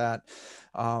things like that.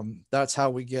 That's how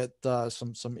we get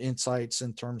some insights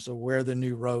in terms of where the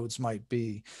new roads might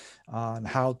be and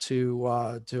how to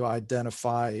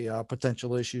identify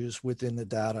potential issues within the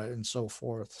data and so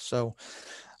forth. So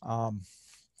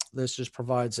this just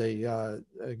provides a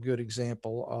good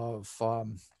example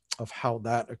of how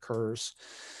that occurs.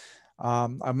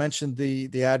 I mentioned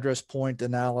the address point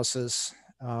analysis.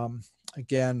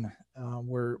 Again,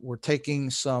 we're taking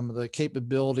some of the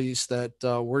capabilities that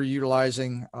we're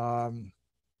utilizing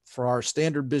for our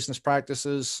standard business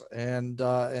practices and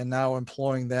now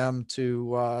employing them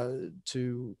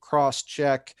to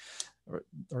cross-check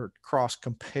or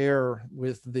cross-compare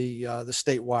with the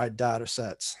statewide data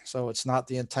sets. So it's not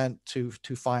the intent to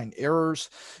find errors,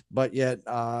 but yet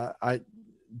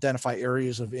identify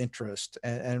areas of interest.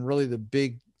 And really the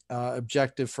big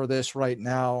objective for this right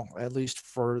now, at least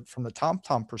from the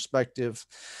TomTom perspective,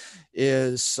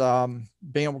 is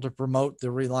being able to promote the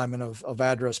realignment of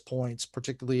address points,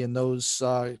 particularly in those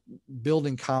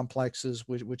building complexes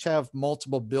which have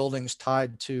multiple buildings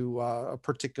tied to a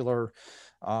particular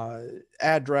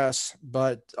address,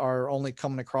 but are only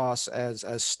coming across as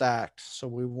stacked. So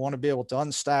we want to be able to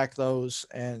unstack those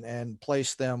and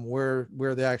place them where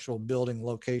the actual building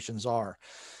locations are.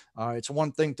 It's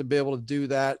one thing to be able to do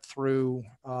that through,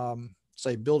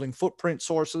 say, building footprint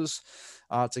sources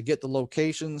to get the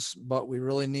locations, but we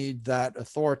really need that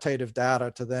authoritative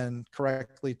data to then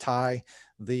correctly tie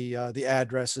the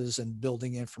addresses and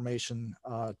building information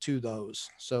to those.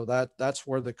 So that's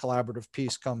where the collaborative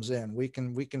piece comes in. We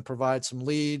can provide some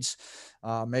leads,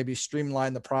 maybe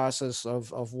streamline the process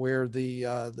of where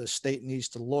the state needs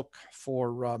to look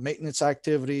for maintenance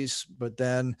activities, but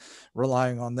then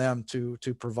relying on them to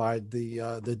provide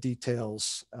the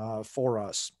details for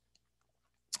us.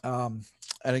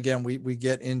 And again, we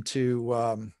get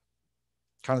into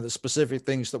kind of the specific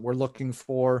things that we're looking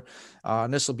for,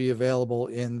 and this will be available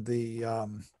in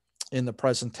the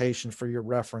presentation for your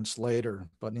reference later.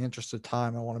 But in the interest of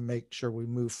time, I want to make sure we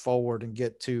move forward and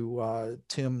get to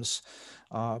Tim's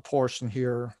portion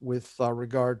here with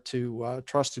regard to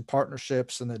trusted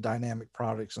partnerships and the dynamic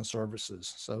products and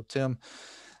services. So Tim,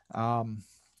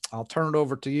 I'll turn it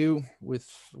over to you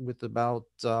with about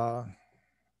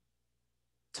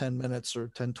 10 minutes or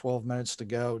 12 minutes to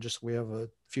go. Just we have a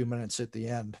few minutes at the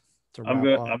end to wrap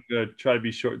up. I'm gonna try to be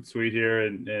short and sweet here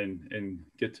and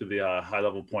get to the high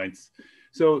level points.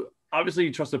 So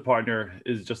obviously, trusted partner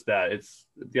is just that. It's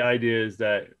the idea is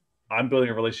that I'm building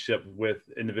a relationship with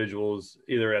individuals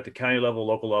either at the county level,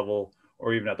 local level,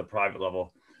 or even at the private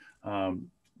level.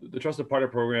 The trusted partner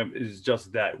program is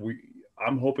just that.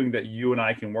 I'm hoping that you and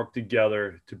I can work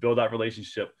together to build that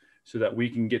relationship, so that we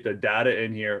can get the data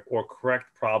in here or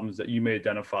correct problems that you may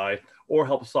identify or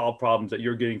help solve problems that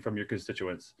you're getting from your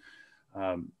constituents.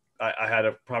 I had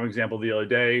a prime example the other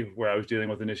day where I was dealing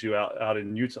with an issue out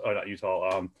in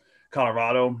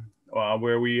Colorado,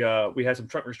 where we had some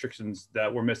truck restrictions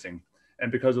that were missing.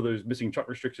 And because of those missing truck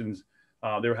restrictions,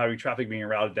 they were having traffic being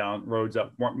routed down roads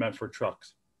that weren't meant for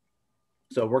trucks.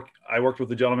 So I worked with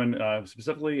the gentleman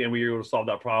specifically, and we were able to solve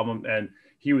that problem. And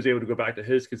he was able to go back to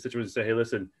his constituents and say, hey,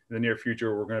 listen, in the near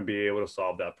future, we're going to be able to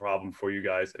solve that problem for you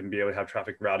guys and be able to have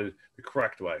traffic routed the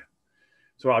correct way.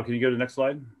 So Rob, can you go to the next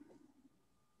slide?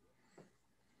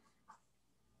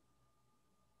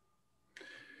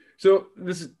 So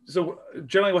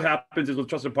generally what happens is with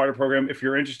Trusted Partner Program, if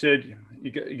you're interested, you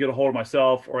get a hold of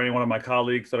myself or any one of my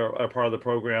colleagues that are part of the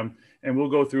program, and we'll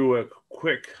go through a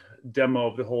quick demo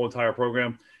of the whole entire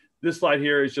program. This slide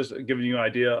here is just giving you an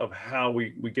idea of how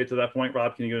we get to that point.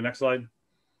 Rob, can you go to the next slide?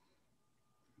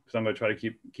 Because I'm going to try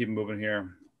to keep moving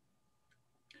here.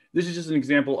 This is just an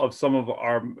example of some of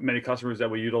our many customers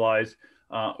that we utilize.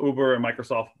 Uber and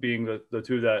Microsoft being the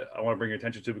two that I want to bring your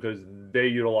attention to, because they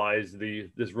utilize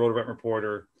this road event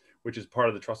reporter, which is part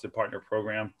of the Trusted Partner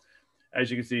Program.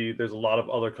 As you can see, there's a lot of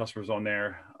other customers on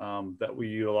there that we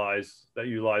utilize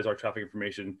our traffic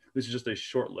information. This is just a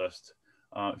short list.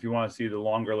 If you want to see the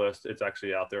longer list, it's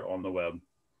actually out there on the web.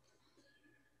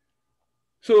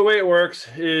 So the way it works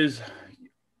is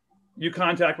you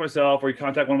contact myself or you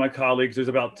contact one of my colleagues. There's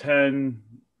about 10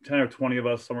 or 20 of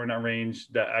us, somewhere in that range,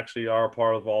 that actually are a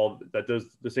part of all that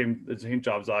does the same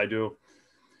jobs I do.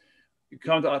 You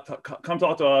come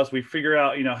talk to us. We figure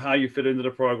out, how you fit into the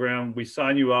program. We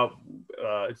sign you up.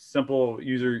 It's simple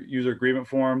user agreement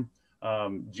form.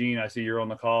 Gene, I see you're on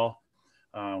the call.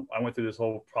 I went through this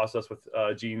whole process with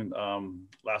Gene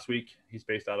last week. He's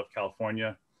based out of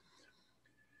California.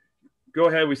 Go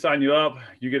ahead, we sign you up.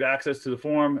 You get access to the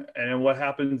form, and then what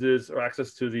happens is, or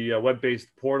access to the web-based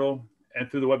portal. And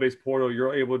through the web-based portal,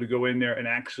 you're able to go in there and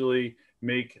actually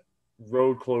make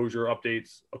road closure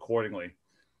updates accordingly.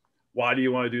 Why do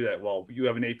you want to do that? Well, you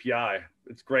have an API.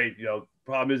 It's great.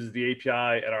 Problem is the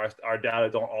API and our data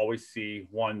don't always see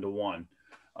one-to-one.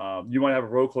 You might have a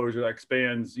road closure that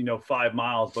expands, 5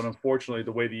 miles, but unfortunately,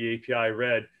 the way the API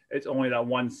read, it's only that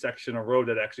one section of road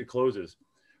that actually closes.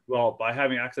 Well, by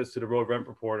having access to the road event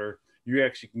reporter, you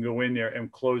actually can go in there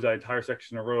and close that entire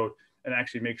section of road and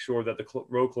actually make sure that the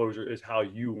road closure is how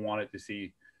you want it to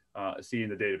see in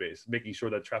the database, making sure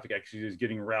that traffic actually is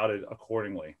getting routed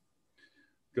accordingly.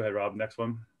 Go ahead, Rob, next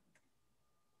one.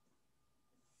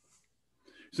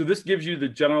 So this gives you the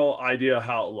general idea of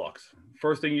how it looks.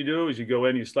 First thing you do is you go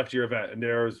in, you select your event, and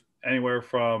there's anywhere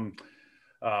from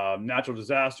natural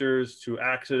disasters to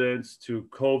accidents to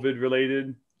COVID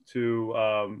related to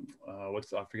I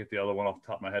forget the other one off the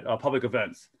top of my head, public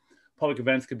events. Public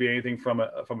events could be anything from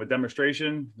a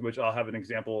demonstration, which I'll have an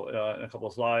example in a couple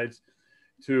of slides,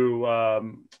 to,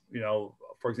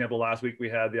 for example, last week we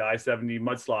had the I-70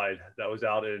 mudslide that was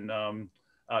out in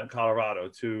Colorado,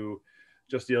 to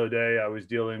just the other day, I was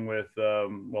dealing with,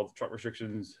 well, the truck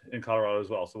restrictions in Colorado as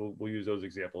well. So we'll use those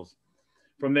examples.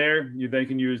 From there, you then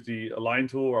can use the align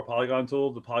tool or polygon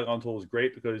tool. The polygon tool is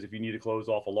great because if you need to close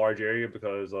off a large area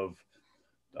because of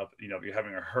you know, if you're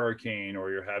having a hurricane or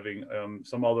you're having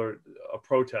some other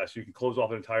protest, you can close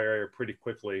off an entire area pretty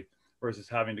quickly versus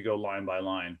having to go line by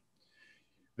line.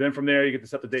 Then from there, you get to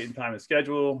set the date and time and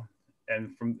schedule.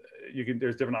 And from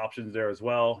there's different options there as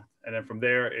well. And then from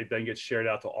there, it then gets shared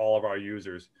out to all of our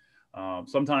users.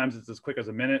 Sometimes it's as quick as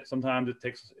a minute. Sometimes it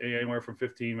takes anywhere from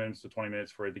 15 minutes to 20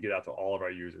 minutes for it to get out to all of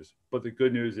our users. But the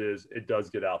good news is it does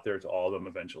get out there to all of them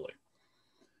eventually.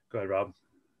 Go ahead, Rob.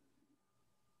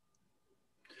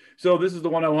 So this is the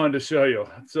one I wanted to show you.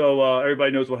 So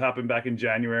everybody knows what happened back in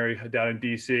January down in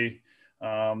DC.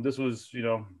 This was, you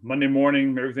know, Monday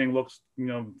morning, everything looks, you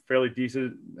know, fairly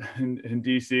decent in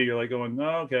DC. You're like going,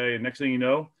 oh, okay. And next thing you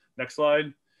know, next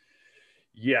slide.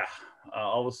 Yeah.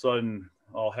 All of a sudden,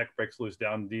 all heck breaks loose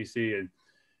down in DC.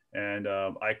 And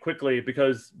I quickly,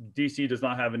 because DC does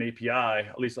not have an API,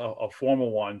 at least a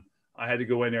formal one, I had to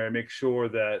go in there and make sure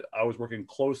that I was working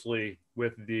closely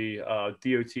with the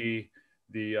DOT,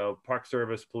 the Park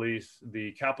Service Police,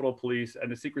 the Capitol Police, and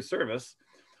the Secret Service,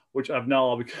 which I've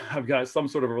got some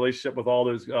sort of a relationship with all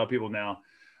those people now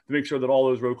to make sure that all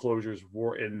those road closures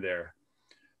were in there.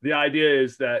 The idea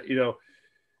is that, you know,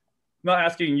 not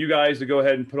asking you guys to go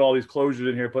ahead and put all these closures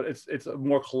in here, but it's a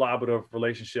more collaborative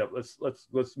relationship.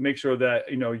 Let's make sure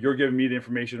that, you know, you're giving me the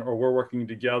information or we're working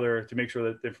together to make sure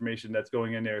that the information that's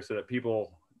going in there so that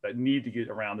people that need to get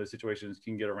around those situations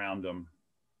can get around them.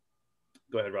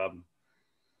 Go ahead, Rob.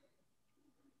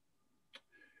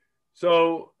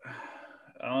 So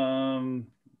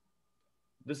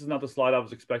this is not the slide I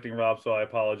was expecting, Rob, so I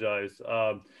apologize.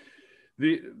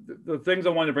 The things I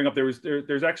wanted to bring up,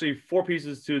 there's actually 4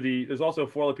 pieces to there's also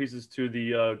 4 other pieces to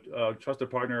the Trusted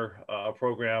Partner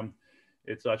program.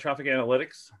 It's traffic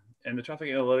analytics, and the traffic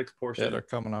analytics portion. Yeah, they're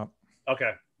coming up.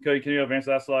 Okay, can you advance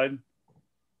that slide?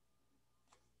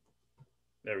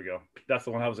 There we go. That's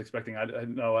the one I was expecting. I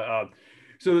didn't know.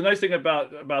 So the nice thing about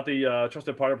the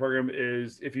Trusted Partner program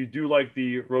is if you do like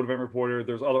the Road Event Reporter,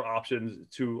 there's other options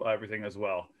to everything as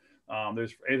well.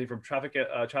 There's anything from traffic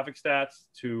stats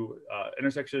to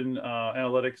intersection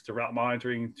analytics to route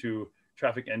monitoring to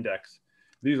traffic index.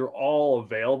 These are all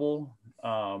available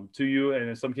to you, and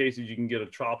in some cases you can get a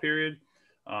trial period.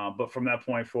 But from that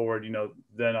point forward, you know,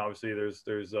 then obviously there's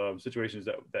situations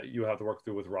that you have to work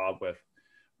through with Rob with.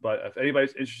 But if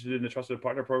anybody's interested in the Trusted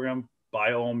Partner program,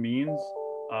 by all means,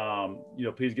 you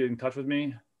know, please get in touch with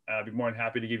me. I'd be more than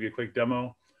happy to give you a quick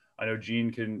demo. I know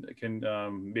Gene can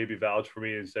maybe vouch for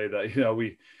me and say that, you know,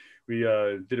 we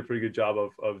did a pretty good job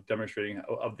of demonstrating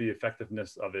of the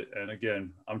effectiveness of it. And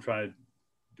again, I'm trying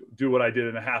to do what I did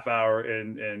in a half hour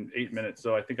in 8 minutes.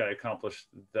 So I think I accomplished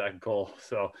that goal.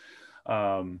 So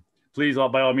please,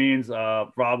 by all means,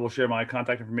 Rob will share my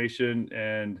contact information,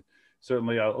 and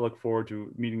certainly I'll look forward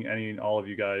to meeting any and all of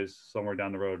you guys somewhere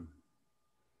down the road.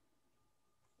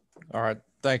 All right.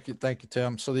 Thank you,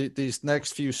 Tim. So these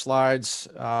next few slides,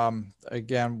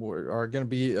 again, are going to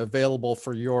be available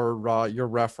for your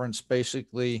reference.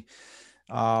 Basically,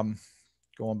 going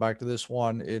back to this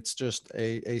one, it's just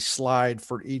a slide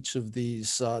for each of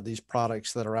these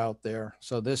products that are out there.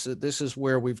 So this is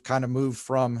where we've kind of moved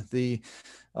from the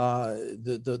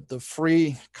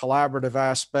free collaborative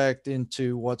aspect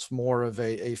into what's more of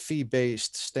a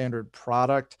fee-based standard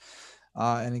product.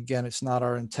 And again, it's not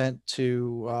our intent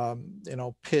to, you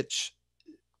know,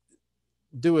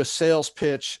 do a sales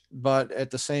pitch, but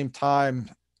at the same time,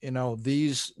 you know,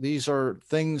 these are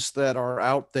things that are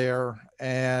out there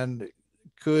and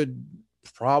could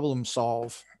problem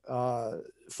solve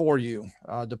for you,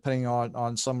 depending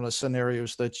on some of the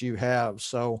scenarios that you have.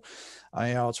 So,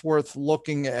 you know, it's worth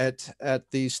looking at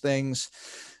these things.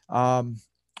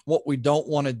 What we don't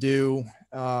want to do,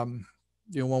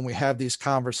 you know, when we have these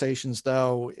conversations,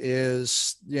 though,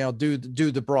 is, you know, do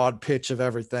the broad pitch of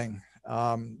everything.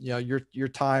 You know, your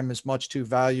time is much too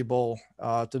valuable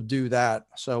to do that.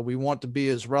 So we want to be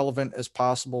as relevant as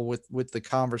possible with the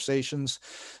conversations.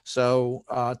 So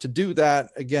to do that,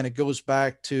 again, it goes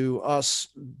back to us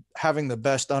having the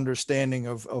best understanding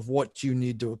of what you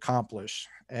need to accomplish.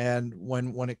 And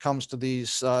when it comes to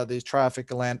these traffic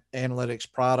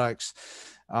analytics products,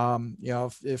 you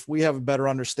know, if we have a better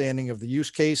understanding of the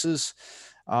use cases,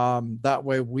 that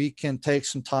way we can take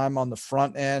some time on the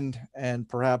front end and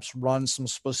perhaps run some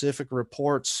specific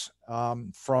reports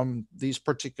from these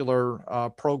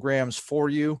particular programs for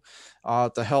you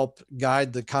to help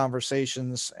guide the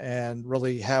conversations and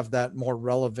really have that more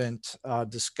relevant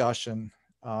discussion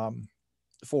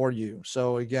for you.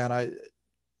 So again,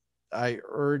 I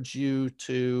urge you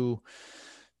to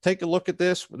take a look at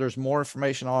this. There's more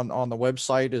information on the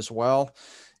website as well.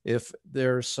 If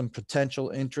there's some potential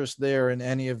interest there in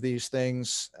any of these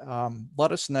things,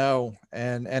 let us know.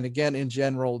 And again, in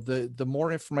general, the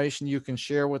more information you can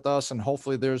share with us, and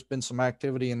hopefully there's been some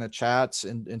activity in the chats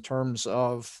in terms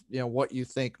of, you know, what you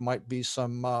think might be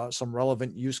some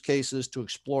relevant use cases to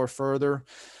explore further.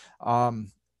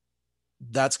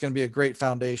 That's going to be a great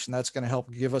foundation. That's going to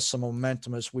help give us some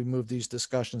momentum as we move these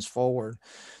discussions forward.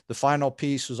 The final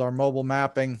piece is our mobile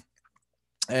mapping.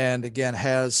 And again,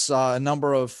 has a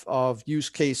number of use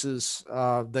cases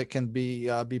that can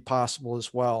be possible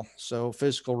as well. So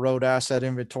physical road asset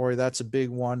inventory, that's a big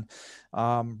one.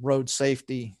 Road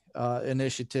safety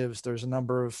initiatives. There's a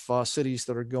number of cities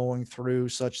that are going through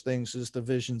such things as the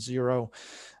Vision Zero,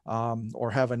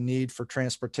 or have a need for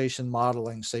transportation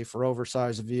modeling, say for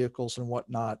oversized vehicles and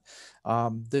whatnot.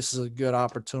 This is a good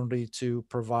opportunity to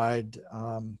provide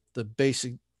the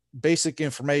basic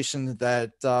information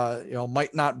that you know,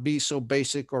 might not be so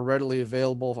basic or readily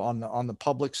available on the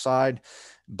public side,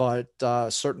 but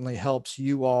certainly helps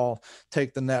you all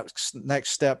take the next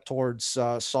step towards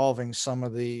solving some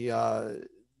of the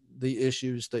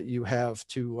issues that you have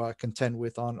to contend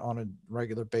with on a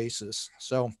regular basis.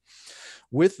 So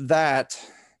with that,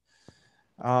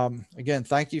 again,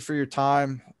 thank you for your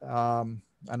time.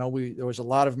 I know there was a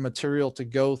lot of material to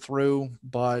go through,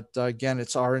 but again,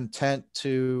 it's our intent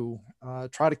to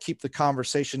try to keep the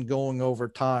conversation going over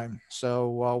time. So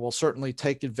we'll certainly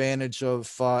take advantage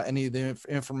of any of the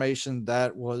information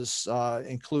that was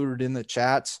included in the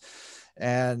chats.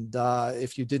 And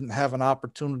if you didn't have an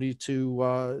opportunity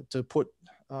to put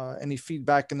any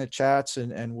feedback in the chats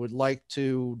and would like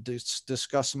to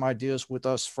discuss some ideas with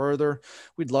us further,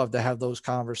 we'd love to have those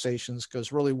conversations,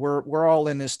 because really we're all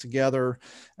in this together,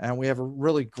 and we have a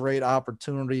really great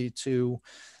opportunity to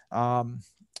you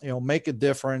know, make a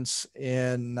difference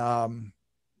in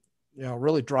you know,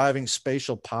 really driving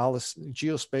spatial policy,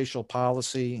 geospatial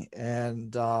policy,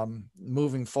 and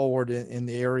moving forward in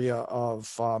the area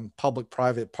of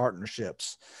public-private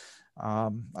partnerships.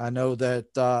 I know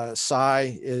that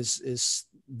Cy is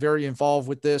very involved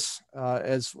with this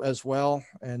as well.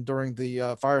 And during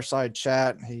the fireside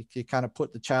chat, he kind of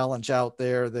put the challenge out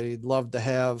there that he'd love to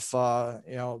have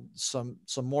you know, some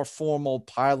more formal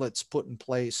pilots put in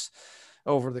place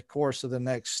over the course of the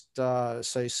next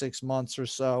say 6 months or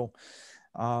so.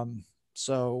 You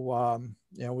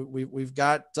know, we've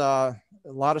got a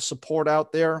lot of support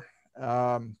out there.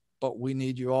 But we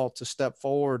need you all to step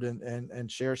forward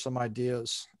and share some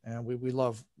ideas. And we would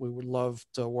love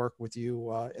to work with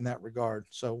you in that regard.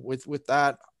 So with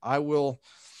that, I will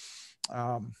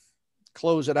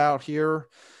close it out here.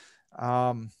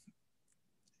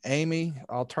 Amy,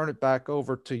 I'll turn it back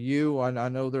over to you. I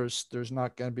know there's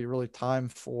not going to be really time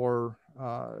for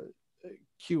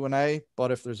Q&A, but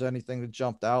if there's anything that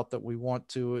jumped out that we want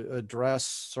to address,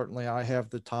 certainly I have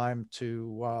the time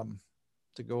to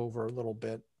go over a little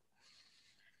bit.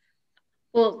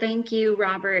 Well, thank you,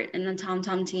 Robert and the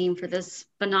TomTom team, for this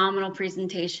phenomenal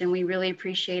presentation. We really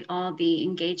appreciate all the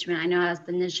engagement. I know as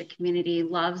the NISHA community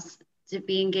loves to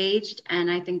be engaged,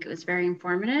 and I think it was very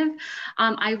informative.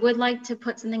 I would like to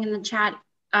put something in the chat.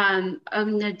 In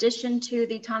addition to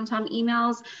the TomTom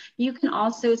emails, you can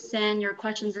also send your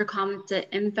questions or comments to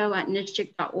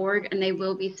info@nishchic.org, and they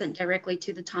will be sent directly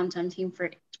to the TomTom team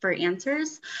for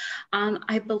answers.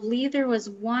 I believe there was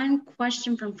one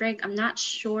question from Frank. I'm not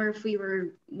sure if we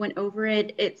went over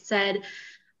it. It said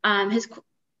his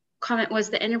comment was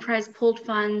the enterprise pooled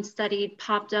fund study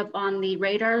popped up on the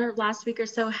radar last week or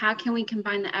so. How can we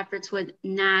combine the efforts with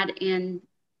NAD and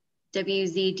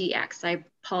WZDX? I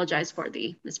apologize for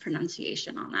the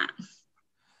mispronunciation on that.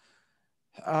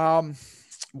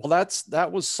 Well,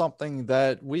 that was something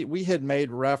that we had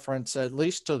made reference at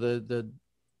least to the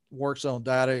Work Zone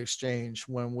Data Exchange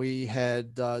when we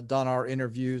had done our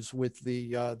interviews with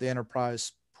the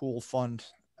enterprise pool fund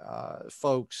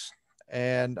folks.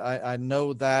 And I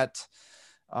know that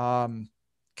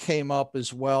came up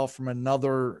as well from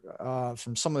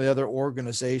from some of the other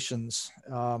organizations,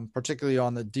 particularly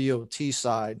on the DOT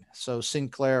side. So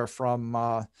Sinclair from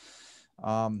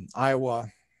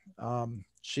Iowa,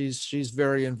 she's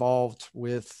very involved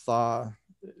with the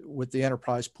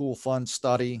enterprise pool fund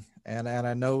study. And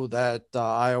I know that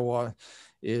Iowa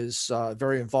is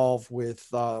very involved with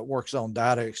Work Zone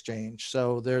Data Exchange.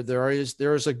 So there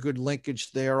is a good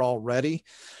linkage there already.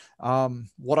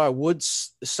 What I would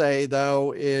say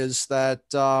though is that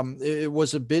it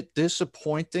was a bit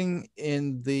disappointing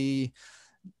in the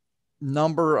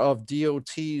number of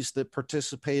DOTs that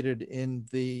participated in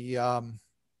the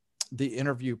the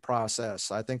interview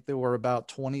process. I think there were about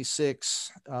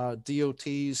 26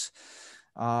 DOTs,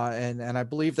 and I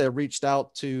believe they reached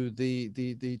out to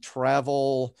the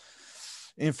travel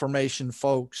information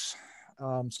folks.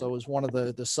 So it was one of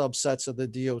the subsets of the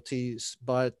DOTs.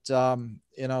 But,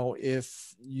 you know,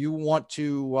 if you want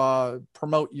to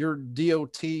promote your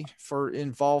DOT for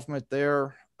involvement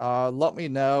there, let me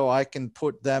know. I can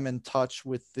put them in touch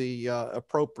with the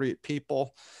appropriate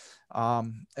people.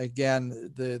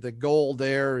 Again, the goal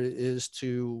there is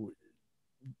to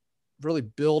really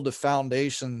build a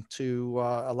foundation to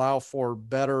allow for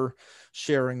better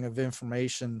sharing of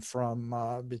information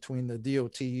from between the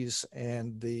DOTs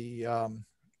and the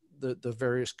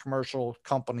various commercial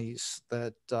companies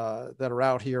that that are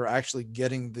out here actually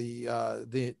getting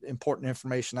the important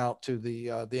information out to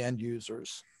the end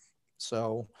users.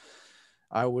 So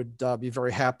I would be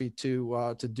very happy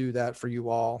to do that for you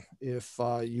all if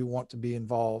you want to be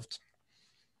involved.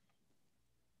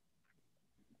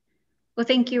 Well,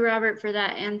 thank you, Robert, for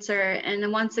that answer. And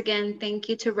then once again, thank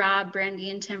you to Rob, Brandy,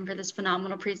 and Tim for this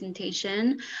phenomenal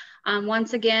presentation.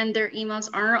 Once again, their emails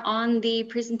are on the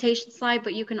presentation slide,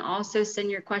 but you can also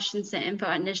send your questions to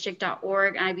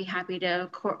info@nishik.org. I'd be happy to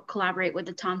collaborate with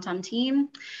the TomTom team.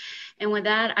 And with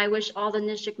that, I wish all the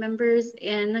NISHIC members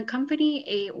in the company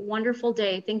a wonderful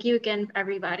day. Thank you again,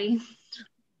 everybody.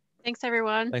 Thanks,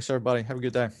 everyone. Thanks, everybody. Have a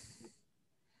good day.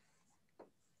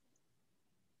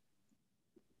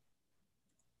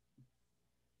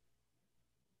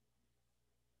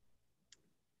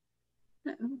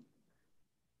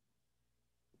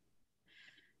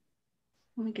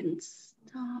 We can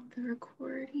stop the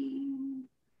recording.